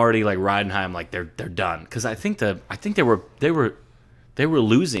I'm already like riding high. I'm like they're done because I think they were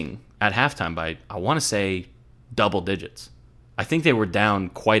losing at halftime by, I want to say, double digits. I think they were down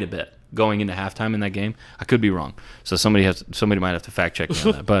quite a bit going into halftime in that game. I could be wrong. So somebody might have to fact check me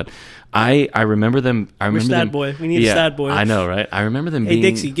on that. But I remember them. We're stat boy. We need a stat boy. I know, right? I remember them being. Hey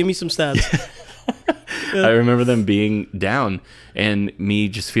Dixie, give me some stats. I remember them being down and me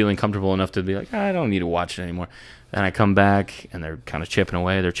just feeling comfortable enough to be like, I don't need to watch it anymore. And I come back and they're kind of chipping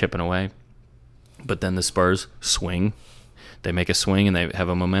away. But then the Spurs swing. They make a swing and they have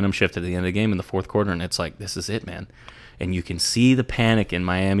a momentum shift at the end of the game in the fourth quarter. And it's like, this is it, man. And you can see the panic in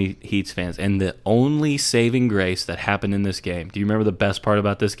Miami Heat's fans. And the only saving grace that happened in this game, do you remember the best part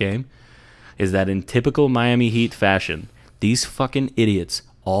about this game? Is that in typical Miami Heat fashion, these fucking idiots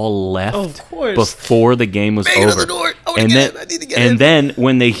all left before the game was over. And then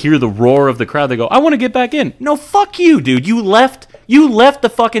when they hear the roar of the crowd, they go, I want to get back in. No, fuck you, dude. You left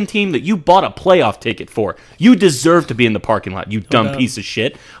the fucking team that you bought a playoff ticket for. You deserve to be in the parking lot, you dumb piece of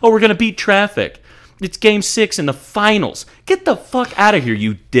shit. Oh, we're going to beat traffic. It's Game 6 in the finals. Get the fuck out of here,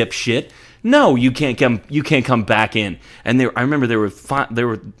 you dipshit. No, you can't come back in. And I remember they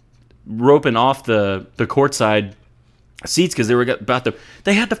were roping off the courtside seats because they were about to.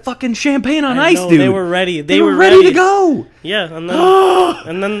 They had the fucking champagne on ice, dude. They were ready. They were ready to go. Yeah, and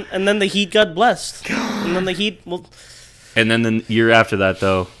then the Heat got blessed. God. And then the Heat. Well, and then the year after that,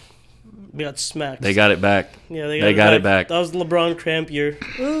 though, we got smacked. They got it back. Yeah, they got it back. That was the LeBron cramp year.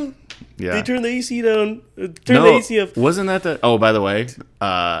 Yeah. They turned the AC down. The AC up. Wasn't that the? Oh, by the way,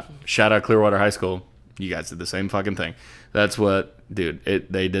 shout out Clearwater High School. You guys did the same fucking thing. That's what, dude.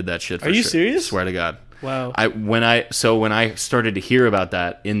 They did that shit. For Are you sure. serious? Swear to God. Wow. When I started to hear about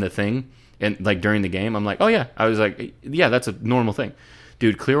that in the thing and like during the game, I'm like, oh yeah. I was like, yeah, that's a normal thing.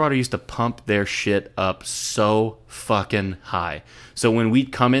 Dude, Clearwater used to pump their shit up so fucking high. So when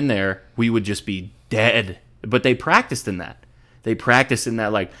we'd come in there, we would just be dead. But they practiced in that. They practiced in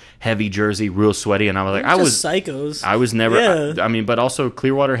that like heavy jersey, real sweaty, and I was like, psychos. I was never. Yeah. I mean, but also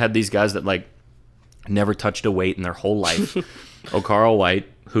Clearwater had these guys that like never touched a weight in their whole life. Carl White,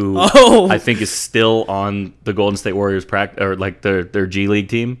 who I think is still on the Golden State Warriors or like their G League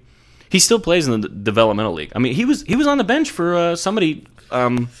team. He still plays in the developmental league. I mean, he was on the bench for somebody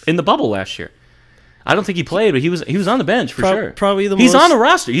in the bubble last year. I don't think he played, but he was on the bench for sure. Probably he's on the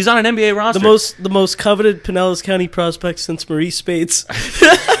roster. He's on an NBA roster. The most coveted Pinellas County prospect since Maurice Spates.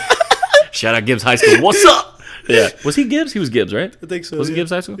 Shout out Gibbs High School. What's up? Yeah, was he Gibbs? He was Gibbs, right? I think so. Was he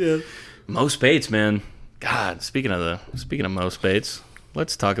Gibbs High School? Yeah. Mo Spates, man. God, speaking of Mo Spates,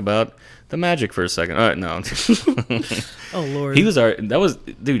 let's talk about the Magic for a second. All right, no. Oh Lord. He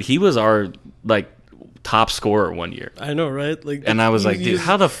was our like top scorer one year. I know, right? Like, and I was like, dude,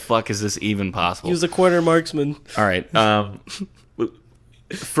 how the fuck is this even possible? He was a corner marksman. All right.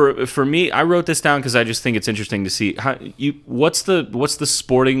 for me, I wrote this down because I just think it's interesting to see how you. What's the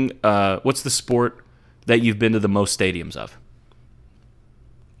sport that you've been to the most stadiums of?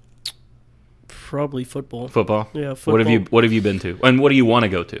 Probably football. Football. Yeah, football. What have you been to, and what do you want to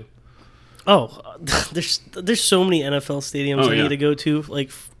go to? Oh, there's so many NFL stadiums I need to go to.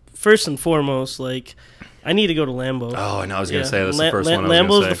 Like first and foremost, like I need to go to Lambeau. Oh, I know. I was gonna say that's the first one.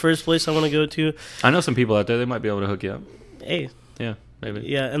 Lambeau's the first place I want to go to. I know some people out there. They might be able to hook you up. Hey. Yeah, maybe.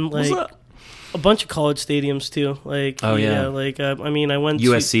 Yeah, and like a bunch of college stadiums too. Like like I mean, I went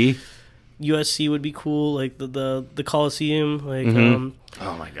USC. USC would be cool. Like the Coliseum. Like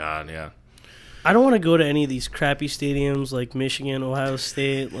oh my God, yeah. I don't want to go to any of these crappy stadiums like Michigan, Ohio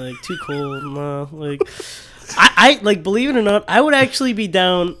State. Like too cold. Nah, like I like believe it or not, I would actually be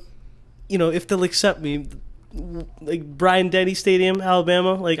down. You know, if they'll accept me, like Bryant Denny Stadium,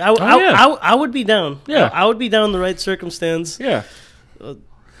 Alabama. Like I would be down. Yeah, I would be down in the right circumstance. Yeah,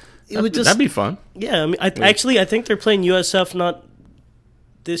 that'd be fun. Yeah, I mean, I think they're playing USF not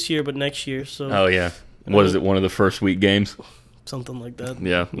this year but next year. So. Oh yeah, what is it? One of the first week games. Something like that.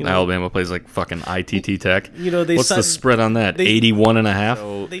 Yeah, Alabama plays like fucking ITT Tech. What's the spread on that? 81.5.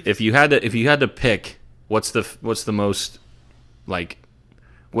 So if you had to pick, what's the most like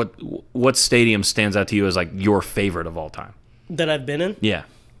what stadium stands out to you as like your favorite of all time that I've been in? Yeah.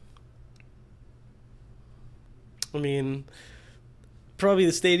 I mean, probably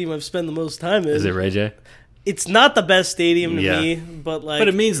the stadium I've spent the most time in. Is it Ray J? It's not the best stadium to me, but like,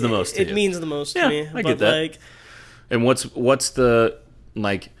 it means the most. It means the most to me. I get that. Like, and what's the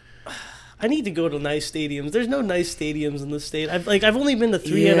like? I need to go to nice stadiums. There's no nice stadiums in the state. I've only been to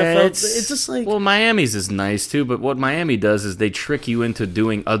 3 NFL. It's just like, well, Miami's is nice too, but what Miami does is they trick you into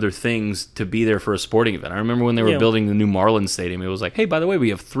doing other things to be there for a sporting event. I remember when they were building the new Marlins Stadium, it was like, hey, by the way, we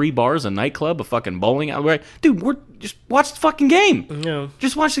have 3 bars, a nightclub, a fucking bowling alley. Like, dude, we're just watch the fucking game. Yeah.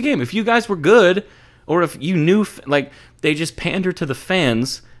 Just watch the game. If you guys were good, or if you knew, like, they just pander to the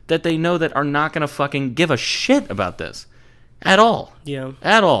fans that they know that are not gonna fucking give a shit about this at all. Yeah.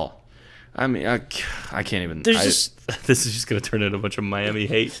 At all. I mean, I can't even. This is just going to turn into a bunch of Miami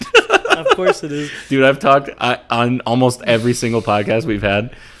hate. Of course it is. Dude, I've talked on almost every single podcast we've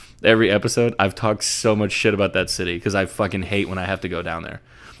had, every episode, I've talked so much shit about that city because I fucking hate when I have to go down there.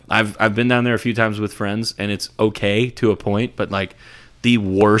 I've been down there a few times with friends, and it's okay to a point, but like the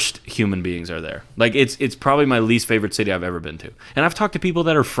worst human beings are there. Like it's probably my least favorite city I've ever been to. And I've talked to people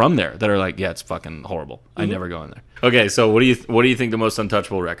that are from there that are like, yeah, it's fucking horrible. Mm-hmm. I never go in there. Okay, so what do you think the most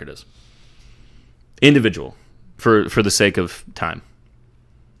untouchable record is? Individual, for the sake of time.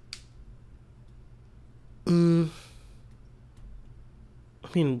 I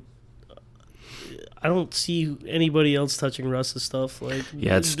mean, I don't see anybody else touching Russ's stuff. Like,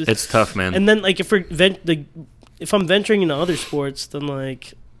 yeah, it's tough, man. And then, like, if I'm venturing into other sports, then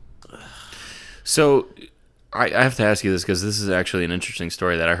like. So, I have to ask you this because this is actually an interesting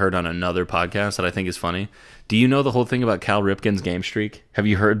story that I heard on another podcast that I think is funny. Do you know the whole thing about Cal Ripken's game streak? Have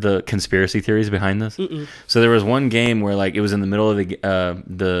you heard the conspiracy theories behind this? Mm-mm. So there was one game where like it was in the middle of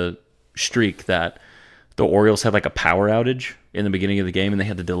the streak that the Orioles had like a power outage in the beginning of the game and they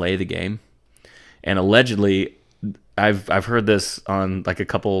had to delay the game. And allegedly, I've heard this on like a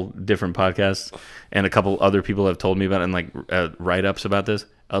couple different podcasts, and a couple other people have told me about it, and like write-ups about this.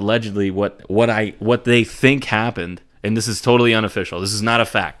 Allegedly, what they think happened, and this is totally unofficial. This is not a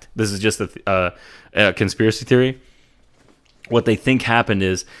fact. This is just a conspiracy theory. What they think happened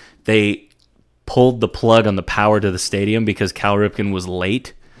is they pulled the plug on the power to the stadium because Cal Ripken was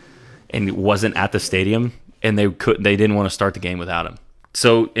late and wasn't at the stadium, and they didn't want to start the game without him.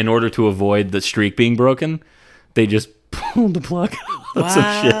 So in order to avoid the streak being broken, they just pulled the plug on some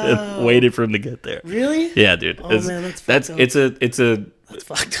shit and waited for him to get there. Really? Yeah, dude. Oh man, that's fucked up. That's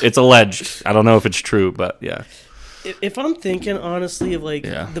fucked up. It's alleged. I don't know if it's true, but yeah. If I'm thinking honestly of like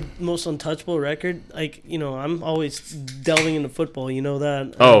the most untouchable record, like, you know, I'm always delving into football. You know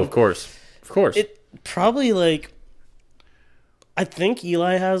that. Oh, of course. It probably like. I think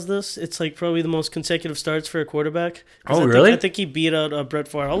Eli has this. It's like probably the most consecutive starts for a quarterback. Oh, really? I think he beat out Brett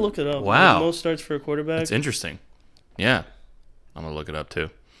Favre. I'll look it up. Wow. Most starts for a quarterback. That's interesting. Yeah. I'm going to look it up too.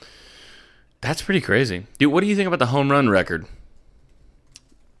 That's pretty crazy. Dude, what do you think about the home run record?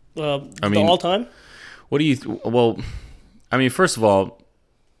 All-time? What do you... Well, I mean, first of all,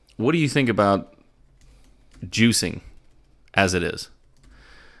 what do you think about juicing as it is?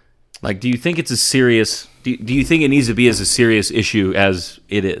 Like, do you think it's as serious... Do you think it needs to be as a serious issue as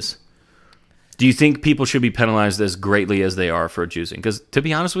it is? Do you think people should be penalized as greatly as they are for juicing? Because, to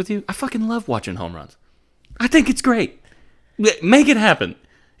be honest with you, I fucking love watching home runs. I think it's great. Make it happen,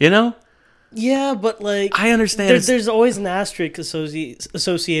 you know? Yeah, but like I understand. there's always an asterisk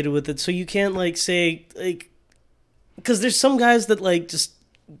associated with it, so you can't like say like because there's some guys that like just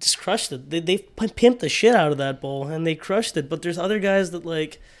crushed it. They pimped the shit out of that bowl and they crushed it. But there's other guys that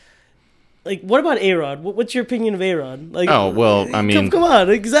like what about A-Rod? What's your opinion of A-Rod? Like, oh well, I mean, come on,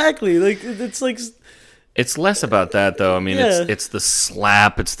 exactly. Like it's like it's less about that though. I mean, it's the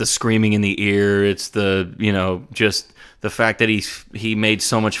slap, it's the screaming in the ear, it's the just the fact that he made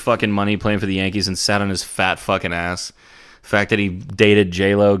so much fucking money playing for the Yankees and sat on his fat fucking ass. The fact that he dated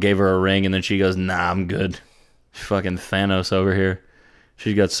J-Lo, gave her a ring, and then she goes, "Nah, I'm good." Fucking Thanos over here.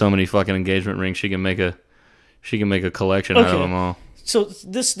 She's got so many fucking engagement rings. She can make a collection out of them all. So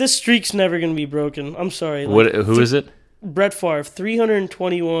this streak's never gonna be broken. I'm sorry. Who is it? Brett Favre,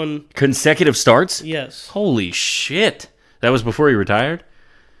 321 consecutive starts. Yes. Holy shit! That was before he retired.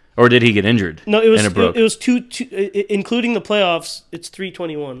 Or did he get injured? No, it was. And it broke? It was two, including the playoffs. It's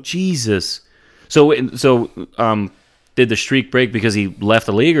 321. Jesus. So, did the streak break because he left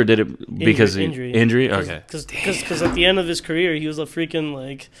the league, or did it because injury? Injury. Okay. Because at the end of his career, he was a freaking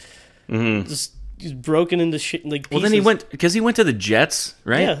like, just he's broken into shit like. Pieces. Well, then he went to the Jets,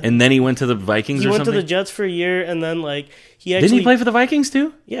 right? Yeah. And then he went to the Vikings. He or went something? to the Jets for a year, and then like he actually didn't he play for the Vikings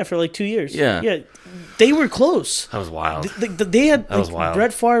too? Yeah, for like 2 years. Yeah. They were close. That was wild. They had that was wild.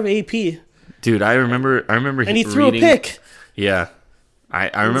 Brett Favre AP. Dude, I remember. And he threw a pick. Yeah,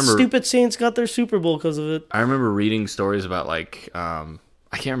 I remember. Stupid Saints got their Super Bowl because of it. I remember reading stories about like I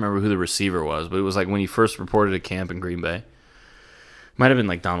can't remember who the receiver was, but it was like when he first reported at camp in Green Bay. Might have been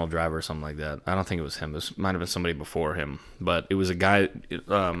like Donald Driver or something like that. I don't think it was him. It might have been somebody before him, but it was a guy.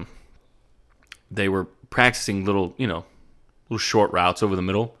 They were practicing little short routes over the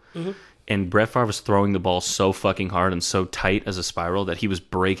middle. Mm-hmm. And Brett Favre was throwing the ball so fucking hard and so tight as a spiral that he was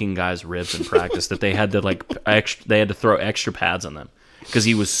breaking guys' ribs in practice. That they had to they had to throw extra pads on them because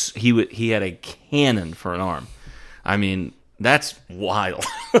he had a cannon for an arm. I mean, that's wild.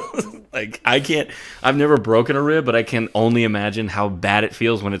 Like I've never broken a rib, but I can only imagine how bad it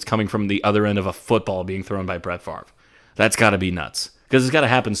feels when it's coming from the other end of a football being thrown by Brett Favre. That's got to be nuts because it's got to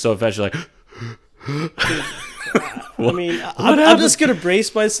happen so fast. You're like. I mean, I'm just gonna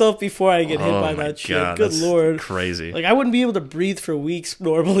brace myself before I get hit by that shit. God, Good Lord, crazy! Like I wouldn't be able to breathe for weeks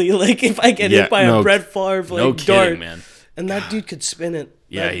normally. Like if I get hit by a Brett Favre dart, man. And that dude could spin it.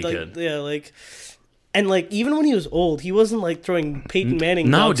 Yeah, he could. Yeah, and even when he was old, he wasn't like throwing Peyton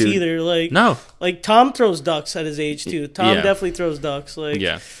Manning ducks dude. either. No, like Tom throws ducks at his age too. Tom definitely throws ducks.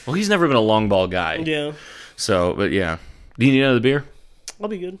 Yeah. Well, he's never been a long ball guy. Yeah. So, but yeah, do you need another beer? I'll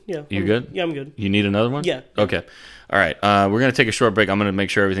be good. Yeah. You good? Yeah, I'm good. You need another one? Yeah. Okay. All right. We're gonna take a short break. I'm gonna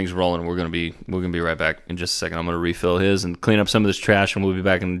make sure everything's rolling. We're gonna be right back in just a second. I'm gonna refill his and clean up some of this trash, and we'll be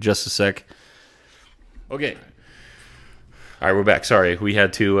back in just a sec. Okay. All right, we're back. Sorry, we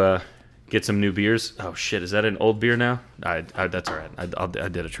had to get some new beers. Oh shit, is that an old beer now? That's all right. I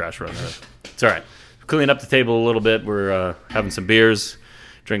did a trash run there. It's all right. Cleaning up the table a little bit. We're having some beers,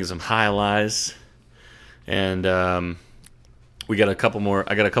 drinking some High Lies, and we got a couple more.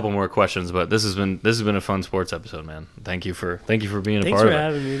 I got a couple more questions, but this has been a fun sports episode, man. Thank you for being a part of it. Thanks for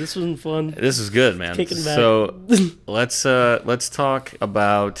having me. This was fun. This is good, man. Kicking back. So let's talk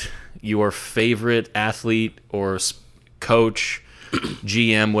about your favorite athlete or coach,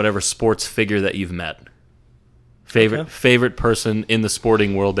 GM, whatever sports figure that you've met. Favorite person in the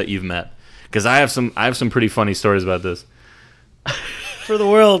sporting world that you've met. Because I have some pretty funny stories about this. For the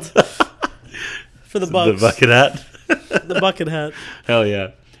world. For the Bucks. The bucket hat. The bucket hat. Hell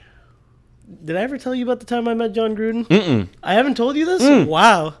yeah. Did I ever tell you about the time I met John Gruden? Mm-mm. I haven't told you this?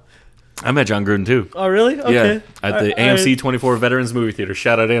 Wow. I met John Gruden too. Oh, really? Okay. Yeah. At the AMC 24 Veterans Movie Theater.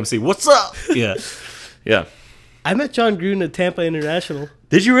 Shout out AMC. What's up? Yeah. Yeah. I met John Gruden at Tampa International.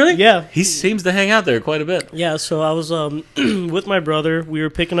 Did you really? Yeah. He seems to hang out there quite a bit. Yeah, so I was with my brother. We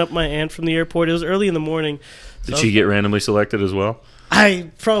were picking up my aunt from the airport. It was early in the morning. Did she get randomly selected as well?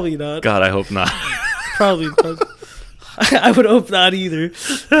 Probably not. God, I hope not. Probably not. I would hope not either,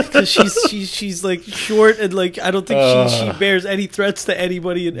 because she's like short and like I don't think she bears any threats to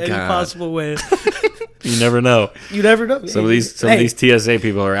anybody in any possible way. You never know. You never know. Some of these TSA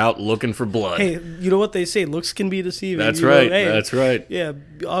people are out looking for blood. Hey, you know what they say? Looks can be deceiving. That's right. That's right. Yeah,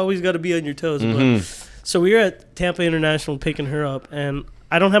 always got to be on your toes. Mm-hmm. But, so we were at Tampa International picking her up, and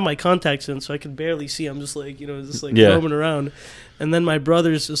I don't have my contacts in, so I can barely see. I'm just like roaming around, and then my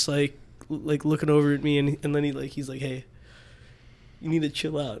brother's just like looking over at me, and then he's like, "Hey, you need to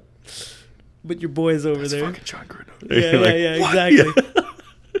chill out." But your boy's over there. Fucking John Gruden. Yeah, exactly.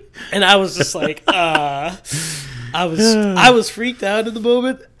 And I was just like, I was freaked out in the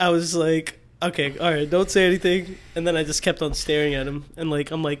moment. I was like, Okay, all right, don't say anything. And then I just kept on staring at him, and like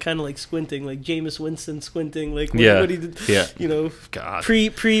I'm like kind of like squinting, like Jameis Winston squinting, like what he did, you know, God, pre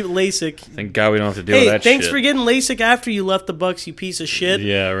LASIK. Thank God we don't have to deal with that. Thanks shit. for getting LASIK after you left the Bucks, you piece of shit.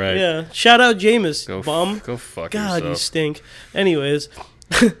 Yeah, right. Yeah, shout out Jameis, bum. Go fuck God, yourself. you stink. Anyways,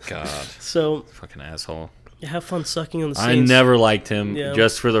 God, so fucking asshole. have fun sucking on the I Saints. never liked him. Yeah.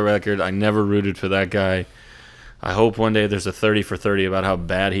 Just for the record, I never rooted for that guy. I hope one day there's a 30 for 30 about how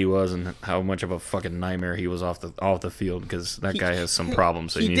bad he was and how much of a fucking nightmare he was off the field, because that guy has some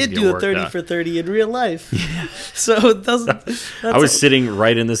problems. He did do a 30 for 30 in real life. Yeah. So it doesn't. I was sitting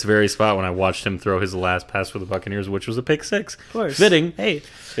right in this very spot when I watched him throw his last pass for the Buccaneers, which was a pick six. Of course. Fitting. Hey.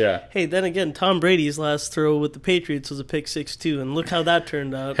 Yeah. Hey, then again, Tom Brady's last throw with the Patriots was a pick six too, and look how that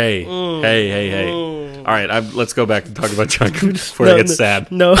turned out. Hey. All right, let's go back and talk about John Gruden before I get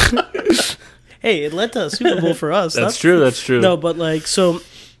sad. No. Hey, it led to a Super Bowl for us. That's true. No, but like, so,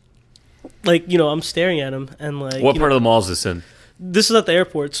 like, you know, I'm staring at him, and like, what part of the mall is this in? This is at the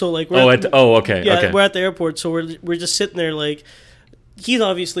airport. So like, okay. We're at the airport, so we're just sitting there like. He's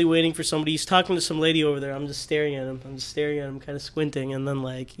obviously waiting for somebody. He's talking to some lady over there. I'm just staring at him. Kind of squinting. And then,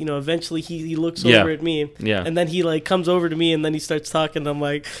 like, you know, eventually he looks over at me. Yeah. And then he, like, comes over to me, and then he starts talking. I'm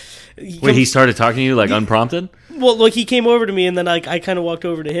like... He started talking to you, like, unprompted? Well, like, he came over to me, and then I kind of walked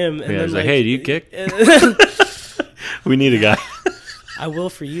over to him. And yeah, then, he's like, hey, do you kick? And We need a guy. I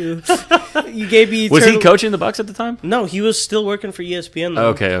will for you. You gave me... Was he coaching the Bucs at the time? No, he was still working for ESPN, though.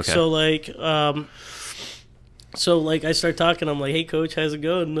 Okay. So, like... So, like, I start talking. I'm like, hey, coach, how's it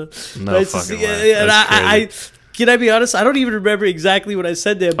going? No fucking way. And I can I be honest? I don't even remember exactly what I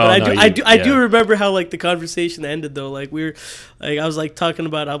said there, but I do remember how, like, the conversation ended, though. Like, I was, like, talking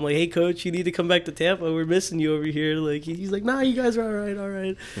about, I'm like, hey, coach, you need to come back to Tampa. We're missing you over here. Like, he's like, nah, you guys are all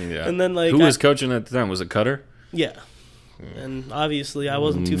right. Yeah. And then, like... Who was coaching at the time? Was it Cutter? Yeah. And obviously, I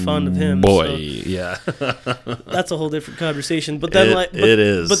wasn't too fond of him. Boy, so yeah. that's a whole different conversation. But then, it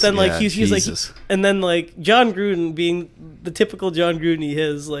is. But then, like, yeah, he's like, and then, like, John Gruden, being the typical John Gruden he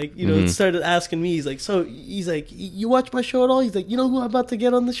is, like, you know, started asking me. He's like, so he's like, you watch my show at all? He's like, you know who I'm about to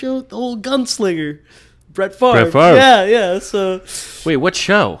get on the show? The old gunslinger, Brett Favre. Yeah. So, wait, what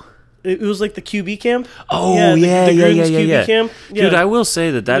show? It was like the QB camp. Oh, the Gruden's QB camp. Yeah. Dude, I will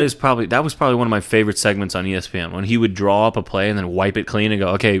say that was probably one of my favorite segments on ESPN, when he would draw up a play and then wipe it clean and go,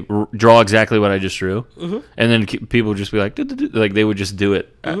 okay, draw exactly what I just drew. Mm-hmm. And then people would just be like, like they would just do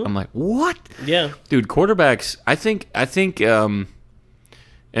it. Mm-hmm. I'm like, what? Yeah. Dude, quarterbacks, I think, and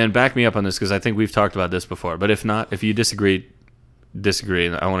back me up on this because I think we've talked about this before, but if not, if you disagree,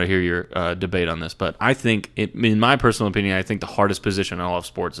 and I want to hear your debate on this, but I think, in my personal opinion, I think the hardest position in all of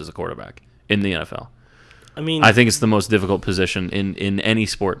sports is a quarterback in the NFL. I mean, I think it's the most difficult position in any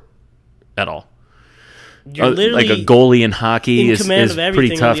sport at all. You're literally like a goalie in hockey is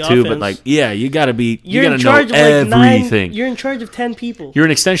pretty tough too, but like, yeah, you got to know everything. You're in charge of 10 people. You're an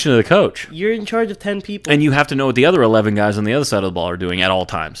extension of the coach. You're in charge of 10 people, and you have to know what the other 11 guys on the other side of the ball are doing at all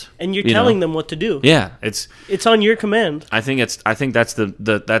times. And you're telling them what to do. Yeah, it's on your command. I think that's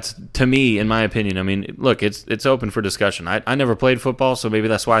that's to me, in my opinion. I mean, look, it's open for discussion. I never played football, so maybe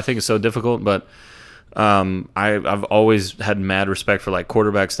that's why I think it's so difficult, but. I've always had mad respect for like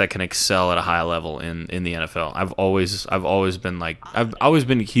quarterbacks that can excel at a high level in the NFL. I've always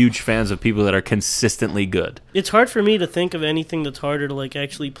been huge fans of people that are consistently good. It's hard for me to think of anything that's harder to like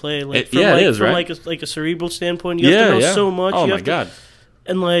actually play. Like it is, from right? like a cerebral standpoint, you have to know so much. Oh my god!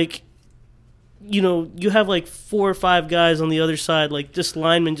 And like, you know, you have like 4 or 5 guys on the other side, like just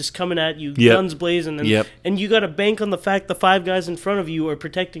linemen just coming at you, guns blazing, and you got to bank on the fact the 5 guys in front of you are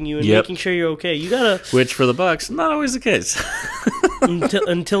protecting you and making sure you're okay. You gotta, which for the Bucs, not always the case.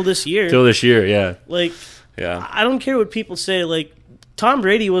 until this year. Till this year, yeah. Like, I don't care what people say. Like, Tom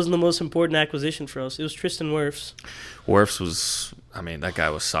Brady wasn't the most important acquisition for us. It was Tristan Wirfs. Wirfs was, I mean, that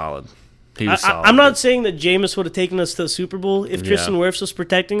guy was solid. He was solid. I'm not saying that Jameis would have taken us to the Super Bowl if Tristan Wirfs was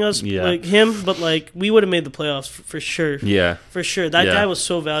protecting us like him, but like we would have made the playoffs for sure. Yeah, for sure. That guy was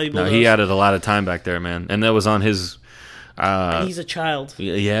so valuable. No, he added a lot of time back there, man, and that was on his. He's a child.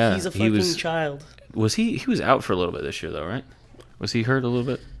 Yeah, he's a fucking child. Was he? He was out for a little bit this year, though, right? Was he hurt a little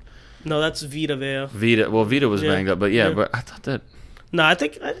bit? No, that's Vita Vea. Vita was banged up, but but I thought that. No, I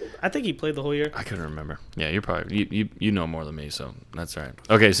think he played the whole year. I couldn't remember. Yeah, you're probably you know more than me, so that's all right.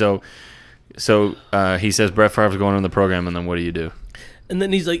 Okay, so he says Brett Favre's going on the program, and then what do you do? And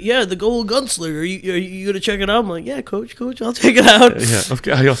then he's like, "Yeah, the gold gunslinger. Are you gonna check it out?" I'm like, "Yeah, coach, I'll check it out." Yeah,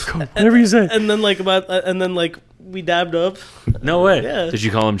 okay, I'll go. Whatever you say. And then we dabbed up. No way. Yeah. Did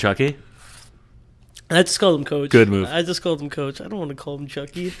you call him Chucky? I just called him Coach. Good move. I just called him Coach. I don't want to call him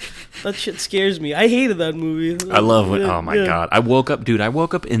Chucky. That shit scares me. I hated that movie. I love when. Oh my god! I woke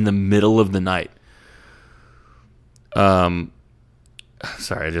up in the middle of the night.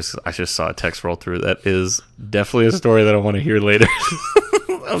 Sorry, I just saw a text roll through. That is definitely a story that I want to hear later.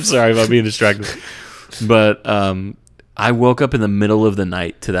 I'm sorry about being distracted, but I woke up in the middle of the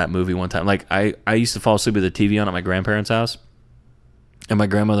night to that movie one time. Like I used to fall asleep with the TV on at my grandparents' house, and my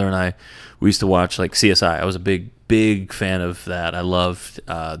grandmother and we used to watch like CSI. I was a big fan of that. I loved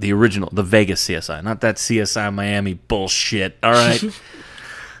the original, the Vegas CSI, not that CSI Miami bullshit. All right.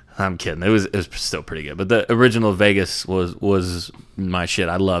 I'm kidding. It was still pretty good, but the original Vegas was my shit.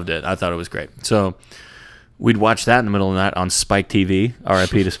 I loved it. I thought it was great. So we'd watch that in the middle of the night on Spike TV.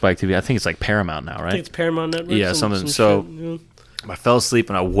 R.I.P. to Spike TV. I think it's like Paramount now, right? I think it's Paramount Network. Yeah, something. So I fell asleep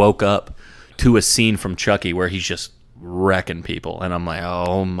and I woke up to a scene from Chucky where he's just wrecking people, and I'm like,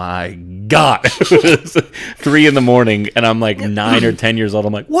 oh my god. It's 3 a.m. and I'm like 9 or 10 years old.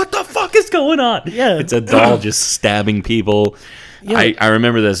 I'm like, what the fuck is going on? Yeah, it's a doll just stabbing people. Yeah. I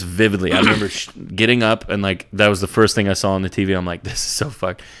remember this vividly. I remember getting up and like that was the first thing I saw on the TV. I'm like, this is so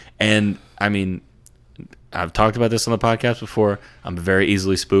fucked. And I mean, I've talked about this on the podcast before. I'm very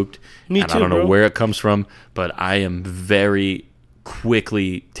easily spooked. Me and too, I don't know bro. where it comes from, but I am very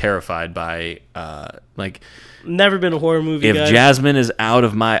quickly terrified by like. Never been a horror movie If guy. Jasmine is out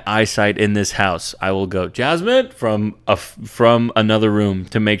of my eyesight in this house, I will go, Jasmine, from another room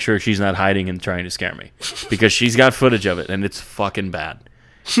to make sure she's not hiding and trying to scare me, because she's got footage of it and it's fucking bad.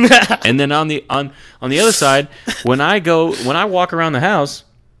 And then on the other side, when I walk around the house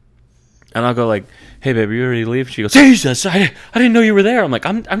and I'll go like, hey baby, you ready to leave? She goes, Jesus, I didn't know you were there. I'm like,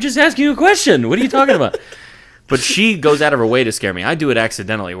 I'm just asking you a question. What are you talking about? But she goes out of her way to scare me. I do it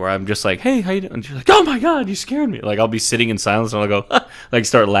accidentally, where I'm just like, hey, how you doing? And she's like, oh my god, you scared me. Like I'll be sitting in silence and I'll go, like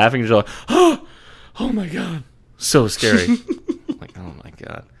start laughing. And she's like, oh my god, so scary. I'm like, oh my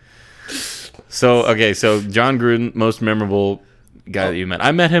god. So John Gruden, most memorable guy that you met.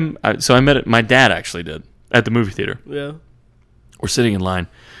 I met him. My dad actually did at the movie theater. Yeah. We're sitting in line,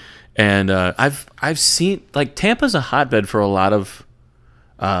 and I've seen like Tampa's a hotbed for a lot of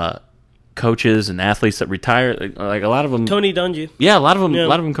coaches and athletes that retire. Like a lot of them. Tony Dungy. Yeah, a lot of them. Yeah. A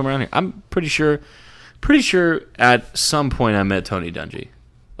lot of them come around here. I'm pretty sure at some point I met Tony Dungy.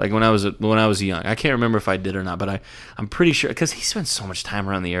 Like when I was young. I can't remember if I did or not, but I'm pretty sure, because he spent so much time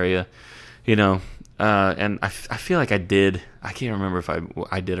around the area, you know. And I feel like I did. I can't remember if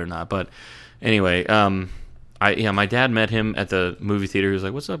I did or not, but anyway, my dad met him at the movie theater. He was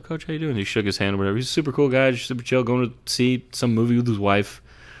like, "What's up, Coach? How you doing?" He shook his hand or whatever. He's a super cool guy, just super chill, going to see some movie with his wife,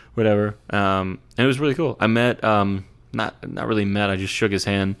 whatever. And it was really cool. I met not really met. I just shook his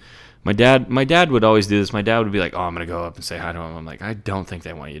hand. My dad would always do this. My dad would be like, "Oh, I'm gonna go up and say hi to him." I'm like, "I don't think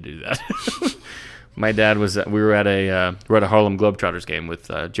they want you to do that." My dad we were at a Harlem Globetrotters game with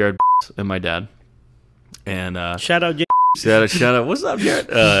Jared and my dad. And shout out, shout out. What's up,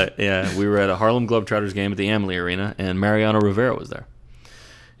 Jared? Yeah, we were at a Harlem Globetrotters game at the Amalie Arena, and Mariano Rivera was there.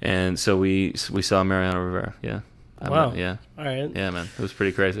 And so we saw Mariano Rivera. Yeah. Wow. Yeah. All right. Yeah, man, it was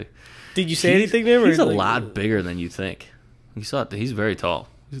pretty crazy. Did you say anything to him? He's a lot bigger than you think. He's very tall.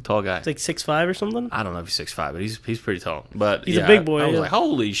 He's a tall guy. It's like 6'5" or something. I don't know if he's 6'5", but he's pretty tall. But he's a big boy. I was like,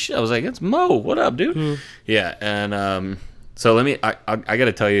 holy shit! I was like, it's Mo. What up, dude? Yeah, and so I got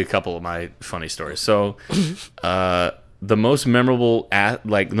to tell you a couple of my funny stories. So, the most memorable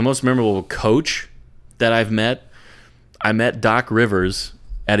coach that I've met, I met Doc Rivers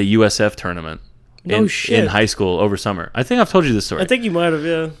at a USF tournament in high school over summer. I think I've told you this story. I think you might have,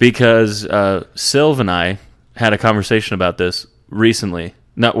 yeah. Because Sylv and I had a conversation about this recently.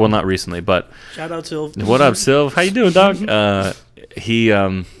 Not recently, but shout out Sylv. What up, Sylv? How you doing, Doc?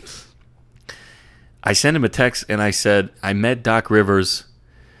 I sent him a text and I said, I met Doc Rivers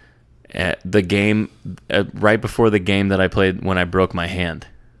at the game, right before the game that I played when I broke my hand.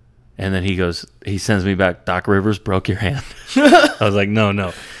 And then he sends me back, Doc Rivers broke your hand. I was like,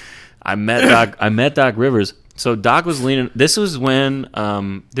 no. I met Doc Rivers. So Doc was leaning, this was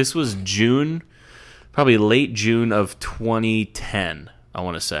June, probably late June of 2010, I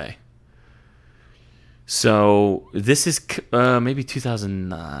want to say. So this is maybe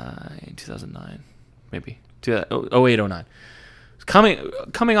 2009, maybe 08, 09.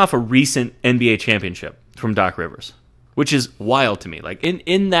 Coming off a recent NBA championship from Doc Rivers, which is wild to me. Like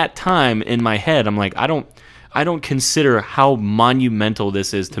in that time in my head, I'm like, I don't consider how monumental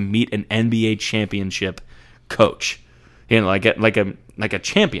this is to meet an NBA championship coach. You know, like a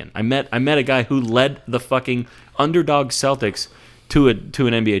champion. I met a guy who led the fucking underdog Celtics to an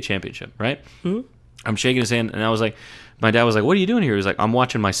NBA championship, right? Mm-hmm. I'm shaking his hand, and I was like, my dad was like, "What are you doing here?" He was like, "I'm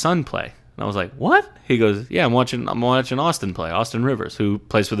watching my son play." And I was like, what? He goes, yeah, I'm watching Austin play. Austin Rivers, who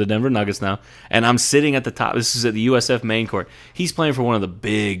plays for the Denver Nuggets now. And I'm sitting at the top. This is at the USF main court. He's playing for one of the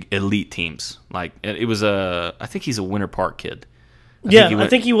big elite teams. Like, it was I think he's a Winter Park kid. I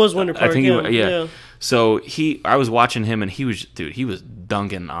think he was Winter Park. Yeah. So I was watching him, and he was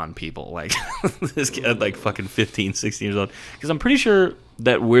dunking on people. Like, this kid, like fucking 15, 16 years old. Because I'm pretty sure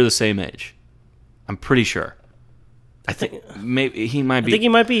that we're the same age. I'm pretty sure. I think maybe he might be. I think he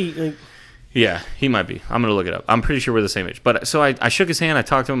might be. Like, yeah, he might be. I'm gonna look it up. I'm pretty sure we're the same age. But so I shook his hand. I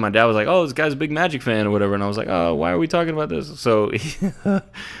talked to him. My dad was like, "Oh, this guy's a big Magic fan or whatever." And I was like, "Oh, why are we talking about this?" So,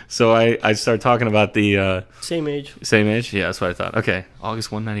 I started talking about the same age. Same age. Yeah, that's what I thought. Okay,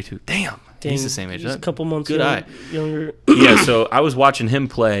 August 192. Damn, he's the same age. He's a couple months younger. Yeah. So I was watching him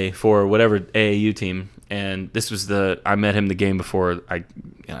play for whatever AAU team, and this was I met him the game before I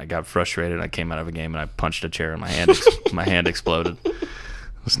got frustrated. I came out of a game and I punched a chair and my hand my hand exploded.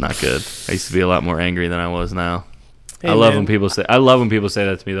 It's not good. I used to be a lot more angry than I was now. Hey, I love when people say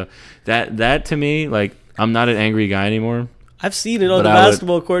that to me though. That to me, like, I'm not an angry guy anymore. I've seen it on the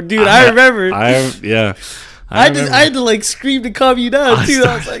basketball court, dude. I remember. I had to like scream to calm you down too.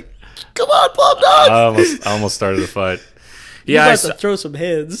 I was like, "Come on, Pop Dog!" I almost started a fight. Yeah, you about to throw some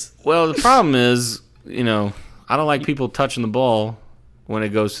heads. Well, the problem is, I don't like people touching the ball when it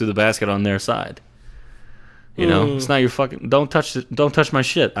goes through the basket on their side. It's not your fucking. Don't touch my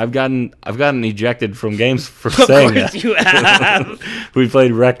shit. I've gotten ejected from games for saying that. You have. We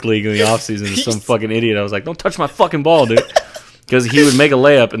played rec league in the offseason. Some fucking idiot. I was like, "Don't touch my fucking ball, dude." Because he would make a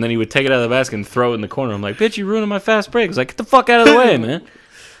layup and then he would take it out of the basket and throw it in the corner. I'm like, "Bitch, you ruining my fast break." I was like, "Get the fuck out of the way, man."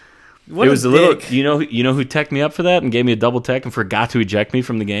 It was a little. You know who teched me up for that and gave me a double tech and forgot to eject me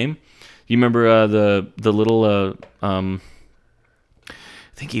from the game. You remember the little. I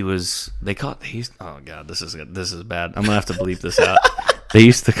think he was. Oh god, this is bad. I'm gonna have to bleep this out. They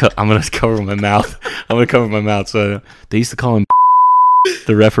used to. I'm gonna cover my mouth. So they used to call him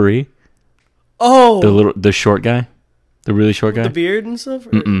the referee. Oh, the short guy, the really short guy, the beard and stuff.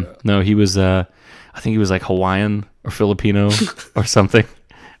 No, he was. I think he was like Hawaiian or Filipino or something.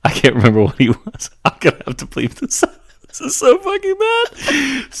 I can't remember what he was. I'm gonna have to bleep this out. This is so fucking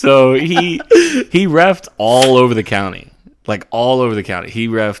bad. So he reffed all over the county. Like all over the county. He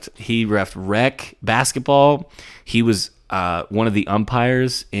reffed rec, basketball. He was one of the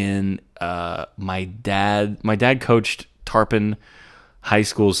umpires in my dad coached Tarpon High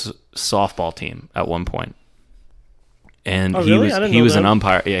School's softball team at one point. And he was an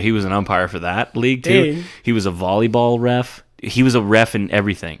umpire. Yeah, he was an umpire for that league too. Dang. He was a volleyball ref. He was a ref in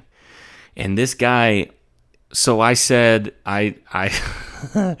everything. And this guy, so I said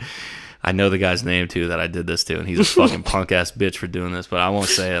I know the guy's name, too, that I did this to, and he's a fucking punk-ass bitch for doing this, but I won't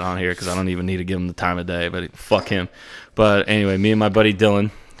say it on here because I don't even need to give him the time of day, but fuck him. But anyway, me and my buddy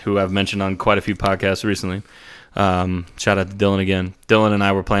Dylan, who I've mentioned on quite a few podcasts recently, shout out to Dylan again. Dylan and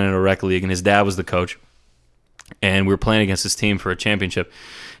I were playing in a rec league, and his dad was the coach, and we were playing against his team for a championship,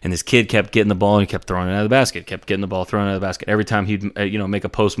 and this kid kept getting the ball, and he kept throwing it out of the basket, Every time he'd make a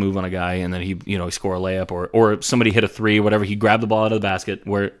post move on a guy, and then he'd score a layup, or somebody hit a three, or whatever, he'd grab the ball out of the basket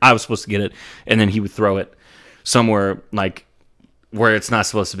where I was supposed to get it, and then he would throw it somewhere like where it's not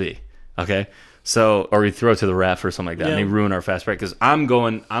supposed to be, okay? So, or he'd throw it to the ref or something like that, and he'd ruin our fast break, because I'm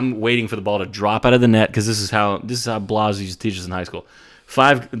waiting for the ball to drop out of the net, because this is how Blas used to teach us in high school.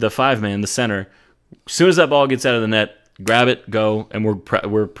 The five man, the center, as soon as that ball gets out of the net, grab it, go, and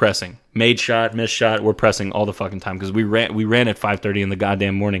we're pressing. Made shot, missed shot, we're pressing all the fucking time because we ran at 5:30 in the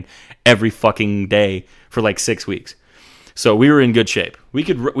goddamn morning every fucking day for like 6 weeks. So we were in good shape. We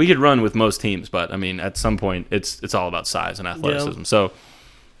could run with most teams, but I mean, at some point, it's all about size and athleticism. Yeah. So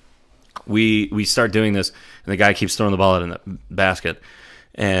we start doing this, and the guy keeps throwing the ball out in the basket,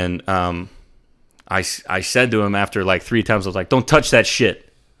 and I said to him after like 3 times, I was like, "Don't touch that shit."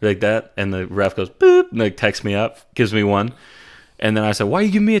 Like that, and the ref goes boop, and like texts me up, gives me one, and then I said, "Why are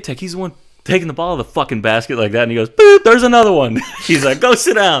you giving me a tech? He's the one taking the ball out of the fucking basket like that." And he goes, "Boop, there's another one." He's like, "Go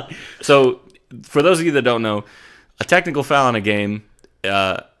sit down." So, for those of you that don't know, a technical foul in a game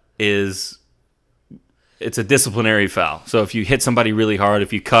it's a disciplinary foul. So if you hit somebody really hard,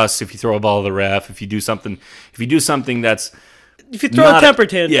 if you cuss, if you throw a ball to the ref, if you do something that's if you throw a temper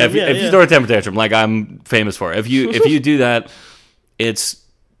tantrum, if you throw a temper tantrum, like I'm famous for, if you do that, it's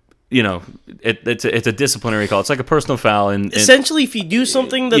it's a disciplinary call. It's like a personal foul. And essentially, if you do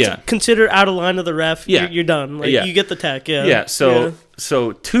something that's considered out of line of the ref, you're done. Like you get the tech. Yeah. So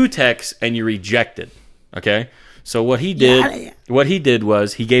 2 techs and you're ejected. Okay. So what he did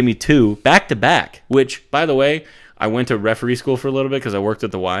was he gave me 2 back to back. Which, by the way, I went to referee school for a little bit because I worked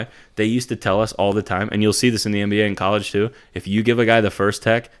at the Y. They used to tell us all the time, and you'll see this in the NBA and college too, if you give a guy the first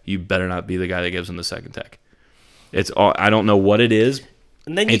tech, you better not be the guy that gives him the second tech. I don't know what it is.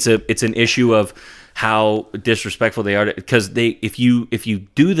 And then it's an issue of how disrespectful they are, because if you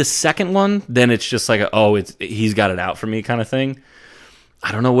do the second one, then it's just like he's got it out for me kind of thing.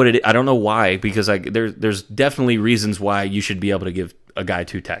 I don't know what it is. I don't know why, because there's definitely reasons why you should be able to give a guy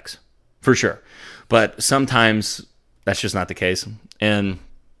 2 techs for sure, but sometimes that's just not the case. And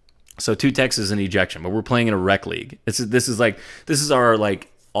so 2 techs is an ejection, but we're playing in a rec league. This is our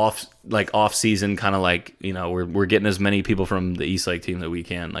off season kind of we're getting as many people from the East Lake team that we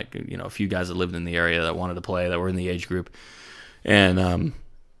can, a few guys that lived in the area that wanted to play, that were in the age group. And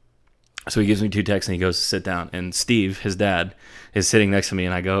so he gives me 2 texts and he goes to sit down, and Steve, his dad, is sitting next to me,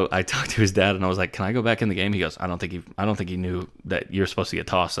 and I talked to his dad and I was like, "Can I go back in the game?" He goes, I don't think he knew that you're supposed to get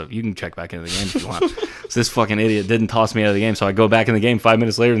tossed, so you can check back into the game if you want." So this fucking idiot didn't toss me out of the game, so I go back in the game 5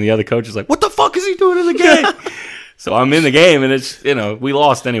 minutes later, and the other coach is like, "What the fuck is he doing in the game?" So I'm in the game, and it's, we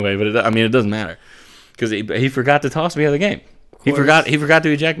lost anyway, but it doesn't matter, because he forgot to toss me out of the game. He forgot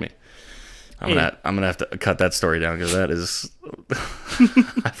to eject me. I'm gonna have to cut that story down, because that is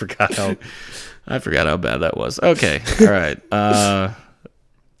I forgot how bad that was. Okay, all right.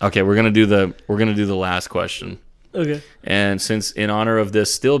 Okay, we're gonna do the last question. Okay. And since, in honor of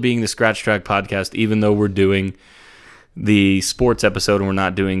this still being the Scratch Track podcast, even though we're doing the sports episode and we're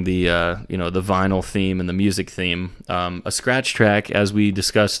not doing the the vinyl theme and the music theme, a Scratch Track, as we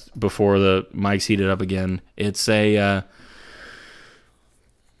discussed before the mics heated up again, it's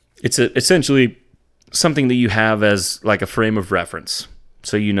essentially something that you have as like a frame of reference,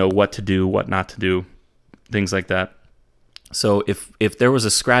 so you know what to do, what not to do, things like that. So if there was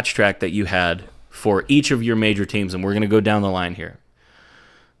a Scratch Track that you had for each of your major teams, and we're going to go down the line here,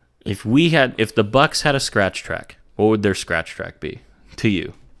 if the Bucks had a Scratch Track, what would their Scratch Track be to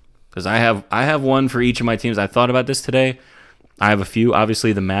you? Because I have one for each of my teams. I thought about this today. I have a few.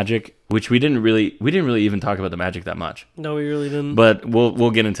 Obviously, the Magic, which we didn't really even talk about the Magic that much. No, we really didn't. But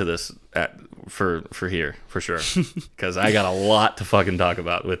we'll get into this for here for sure, because I got a lot to fucking talk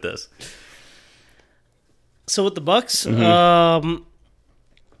about with this. So with the Bucks, I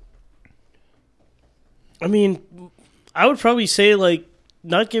mean, I would probably say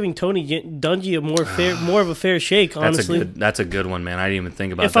not giving Tony Dungy more of a fair shake. Honestly, that's a good one, man. I didn't even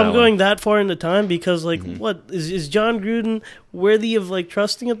think about. If I'm going that far into time, because what is John Gruden worthy of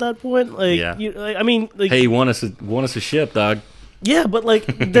trusting at that point? Yeah. Hey, he won us a ship, dog. Yeah, but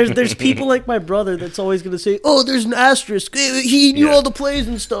there's people like my brother that's always going to say, "Oh, there's an asterisk. He knew all the plays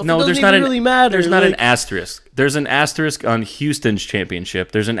and stuff. No, there's not really matter." There's not an asterisk. There's an asterisk on Houston's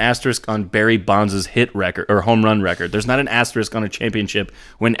championship. There's an asterisk on Barry Bonds' hit record or home run record. There's not an asterisk on a championship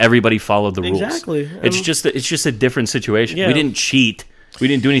when everybody followed the rules. Exactly. It's just a different situation. Yeah. We didn't cheat. We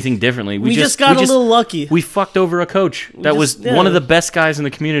didn't do anything differently. We just got a little lucky. We fucked over a coach that was one of the best guys in the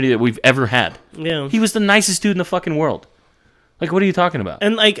community that we've ever had. Yeah. He was the nicest dude in the fucking world. What are you talking about?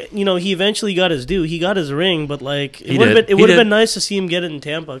 And he eventually got his due. He got his ring, but it would have been nice to see him get it in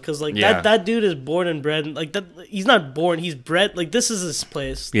Tampa, because that dude is born and bred. He's not born, he's bred. This is his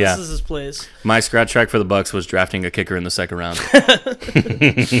place. This is his place. My Scratch Track for the Bucks was drafting a kicker in the second round.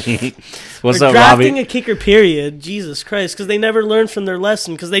 What's up, drafting Robbie? A kicker, period. Jesus Christ, because they never learned from their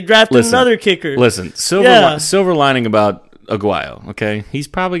lesson, because they drafted another kicker. Listen, silver lining about Aguayo, okay? He's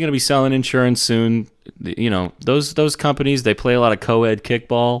probably going to be selling insurance soon. Those companies, they play a lot of co-ed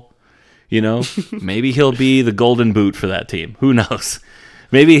kickball. Maybe he'll be the golden boot for that team. Who knows?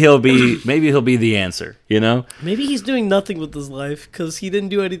 Maybe he'll be the answer. Maybe he's doing nothing with his life, because he didn't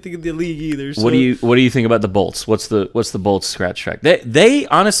do anything in the league either. So. What do you think about the Bolts? What's the Bolts Scratch Track? They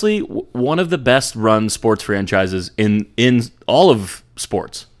honestly one of the best run sports franchises in all of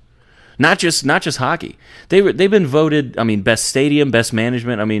sports. Not just hockey. They've been voted. Best stadium, best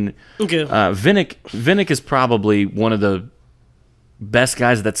management. Okay. Vinnick is probably one of the best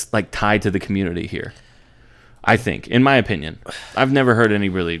guys that's tied to the community here. I think, in my opinion, I've never heard any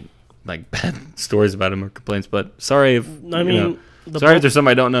really bad stories about him or complaints. But sorry if if there's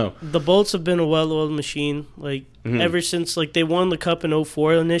something I don't know. The Bolts have been a well-oiled machine, ever since they won the Cup in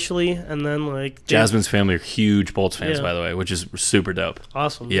 2004 initially, and then Jasmine's family are huge Bolts fans, by the way, which is super dope.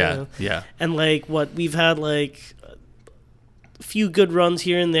 Awesome. Yeah. And we've had a few good runs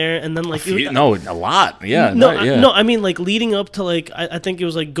here and there, and then a lot. Yeah. No, leading up to I think it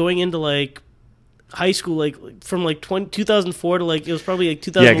was going into high school, like from like 2004 to like it was probably like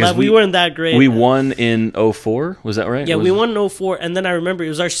 2011. Yeah, 'cause we weren't that great. We won in 04, was that right? Yeah, we won in 04, and then I remember it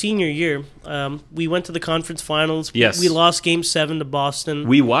was our senior year. We went to the conference finals. Yes. We lost Game 7 to Boston.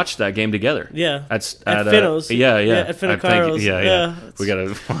 We watched that game together. Yeah. At Finno's. Yeah, At Finnocaro's. Yeah.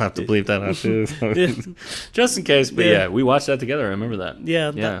 We'll have to bleep that out too. Just in case, but yeah, we watched that together. I remember that.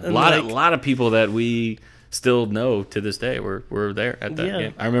 Yeah. Yeah. A lot of people that we still know to this day were there at that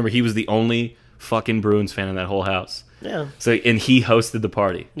game. I remember he was the only fucking Bruins fan in that whole house. Yeah. So and he hosted the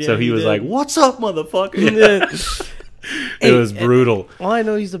party. Yeah, so he was did. like, "What's up, motherfucker?" Yeah. It was brutal. Well, I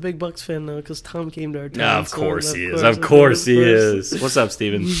know he's a big Bucks fan now because Tom came to our town. No, of course he is. Of course he is. What's up,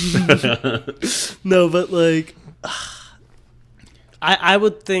 Steven? No, but like, I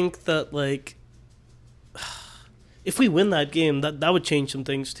would think that like, if we win that game, that would change some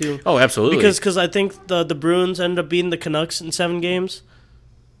things too. Oh, absolutely. Because I think the Bruins ended up beating the Canucks in 7 games.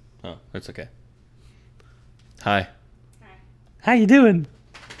 Oh, that's okay. Hi. How you doing?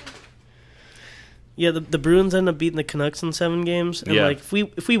 Yeah, the Bruins end up beating the Canucks in 7 games, and like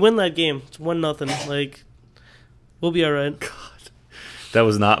if we win that game, it's 1-0. Like, we'll be all right. God, that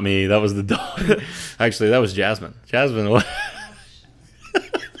was not me. That was the dog. Actually, that was Jasmine. Jasmine, what?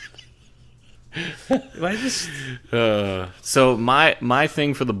 I just so my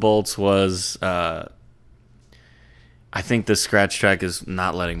thing for the Bolts was I think the scratch track is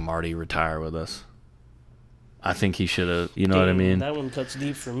not letting Marty retire with us. I think he should have. You know what I mean? That one cuts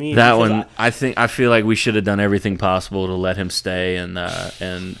deep for me. That one, I feel like we should have done everything possible to let him stay and let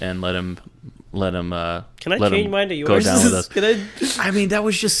him. Can I let change him mine to yours? go down with us. Can I mean, that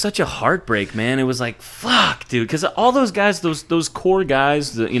was just such a heartbreak, man. It was like, fuck, dude, because all those guys, those core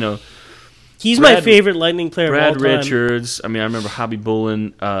guys, He's my favorite Lightning player of all time. Brad Richards. I mean, I remember Hobby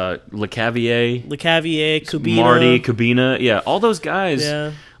Bullen, LeCavier, Kubina. Marty, Kubina. Yeah, all those guys.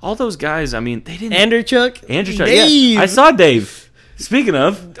 Yeah. All those guys, I mean, they didn't... Anderchuk, yeah. I saw Dave. Speaking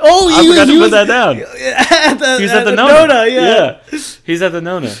of, I forgot to put that down. He's at the Nona. Yeah. He's at the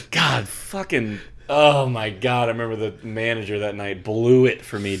Nona. God, fucking... Oh, my God. I remember the manager that night blew it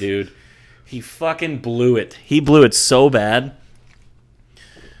for me, dude. He fucking blew it. He blew it so bad.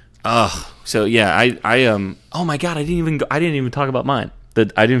 Ugh. So, yeah, oh, my God, I didn't even talk about mine.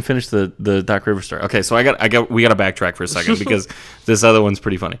 I didn't finish the Doc Rivers story. Okay, so we got to backtrack for a second because this other one's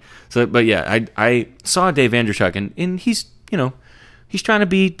pretty funny. So, but yeah, I saw Dave Andreychuk and he's he's trying to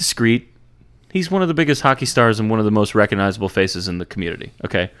be discreet. He's one of the biggest hockey stars and one of the most recognizable faces in the community.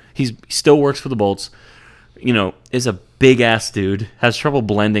 Okay, he still works for the Bolts. Is a big ass dude, has trouble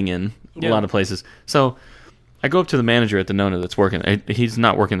blending in a lot of places. So I go up to the manager at the Nona that's working. He's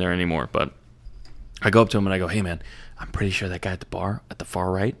not working there anymore, but I go up to him and I go, "Hey man, I'm pretty sure that guy at the bar at the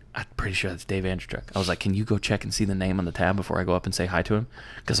far right, I'm pretty sure that's Dave Andreychuk." I was like, "Can you go check and see the name on the tab before I go up and say hi to him?"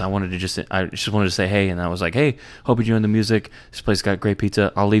 Because I just wanted to say hey, and I was like, "Hey, hope you enjoyed the music. This place got great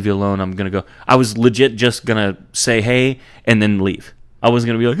pizza. I'll leave you alone. I'm gonna go." I was legit just gonna say hey and then leave. I wasn't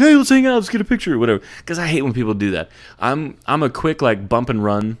gonna be like, "Hey, let's hang out, let's get a picture," or whatever. Because I hate when people do that. I'm a quick like bump and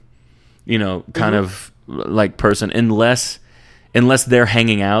run, kind of like person, unless they're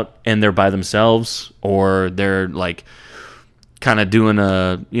hanging out and they're by themselves or they're like kind of doing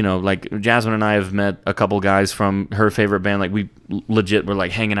like Jasmine and I have met a couple guys from her favorite band. Like we legit were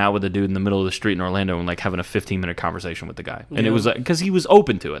like hanging out with a dude in the middle of the street in Orlando and like having a 15-minute conversation with the guy. And it was like, because he was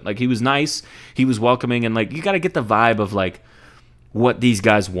open to it. Like he was nice, he was welcoming, and like you got to get the vibe of like what these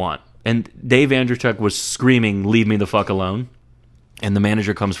guys want. And Dave Andreychuk was screaming, "Leave me the fuck alone." And the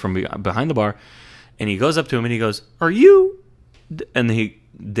manager comes from behind the bar and he goes up to him and he goes, "Are you?" And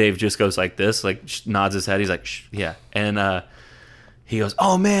Dave just goes like this, like nods his head. He's like, "Shh, yeah." And he goes,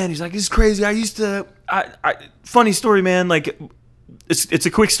 "Oh man," he's like, "This is crazy. I used to, funny story, man. Like, it's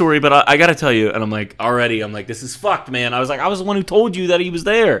a quick story, but I got to tell you." And I'm like, this is fucked, man. I was the one who told you that he was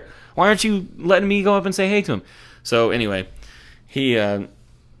there. Why aren't you letting me go up and say hey to him? So anyway, he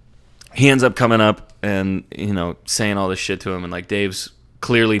ends up coming up and saying all this shit to him, and like Dave's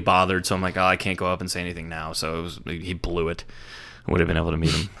clearly bothered. So I'm like, "Oh, I can't go up and say anything now." So he blew it. I would have been able to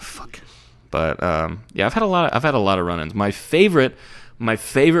meet him. Fuck. But yeah, I've had a lot of run-ins. My favorite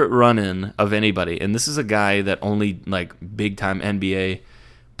run-in of anybody, and this is a guy that only like big-time NBA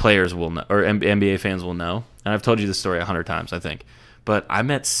players will know, or NBA fans will know. And I've told you this story 100 times, I think. But I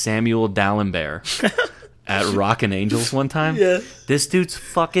met Samuel Dallenberg at Rockin' Angels one time. Yeah. This dude's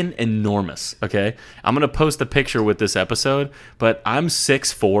fucking enormous, okay? I'm going to post a picture with this episode, but I'm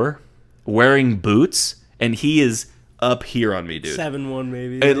 6'4", wearing boots, and he is up here on me, dude. 7'1",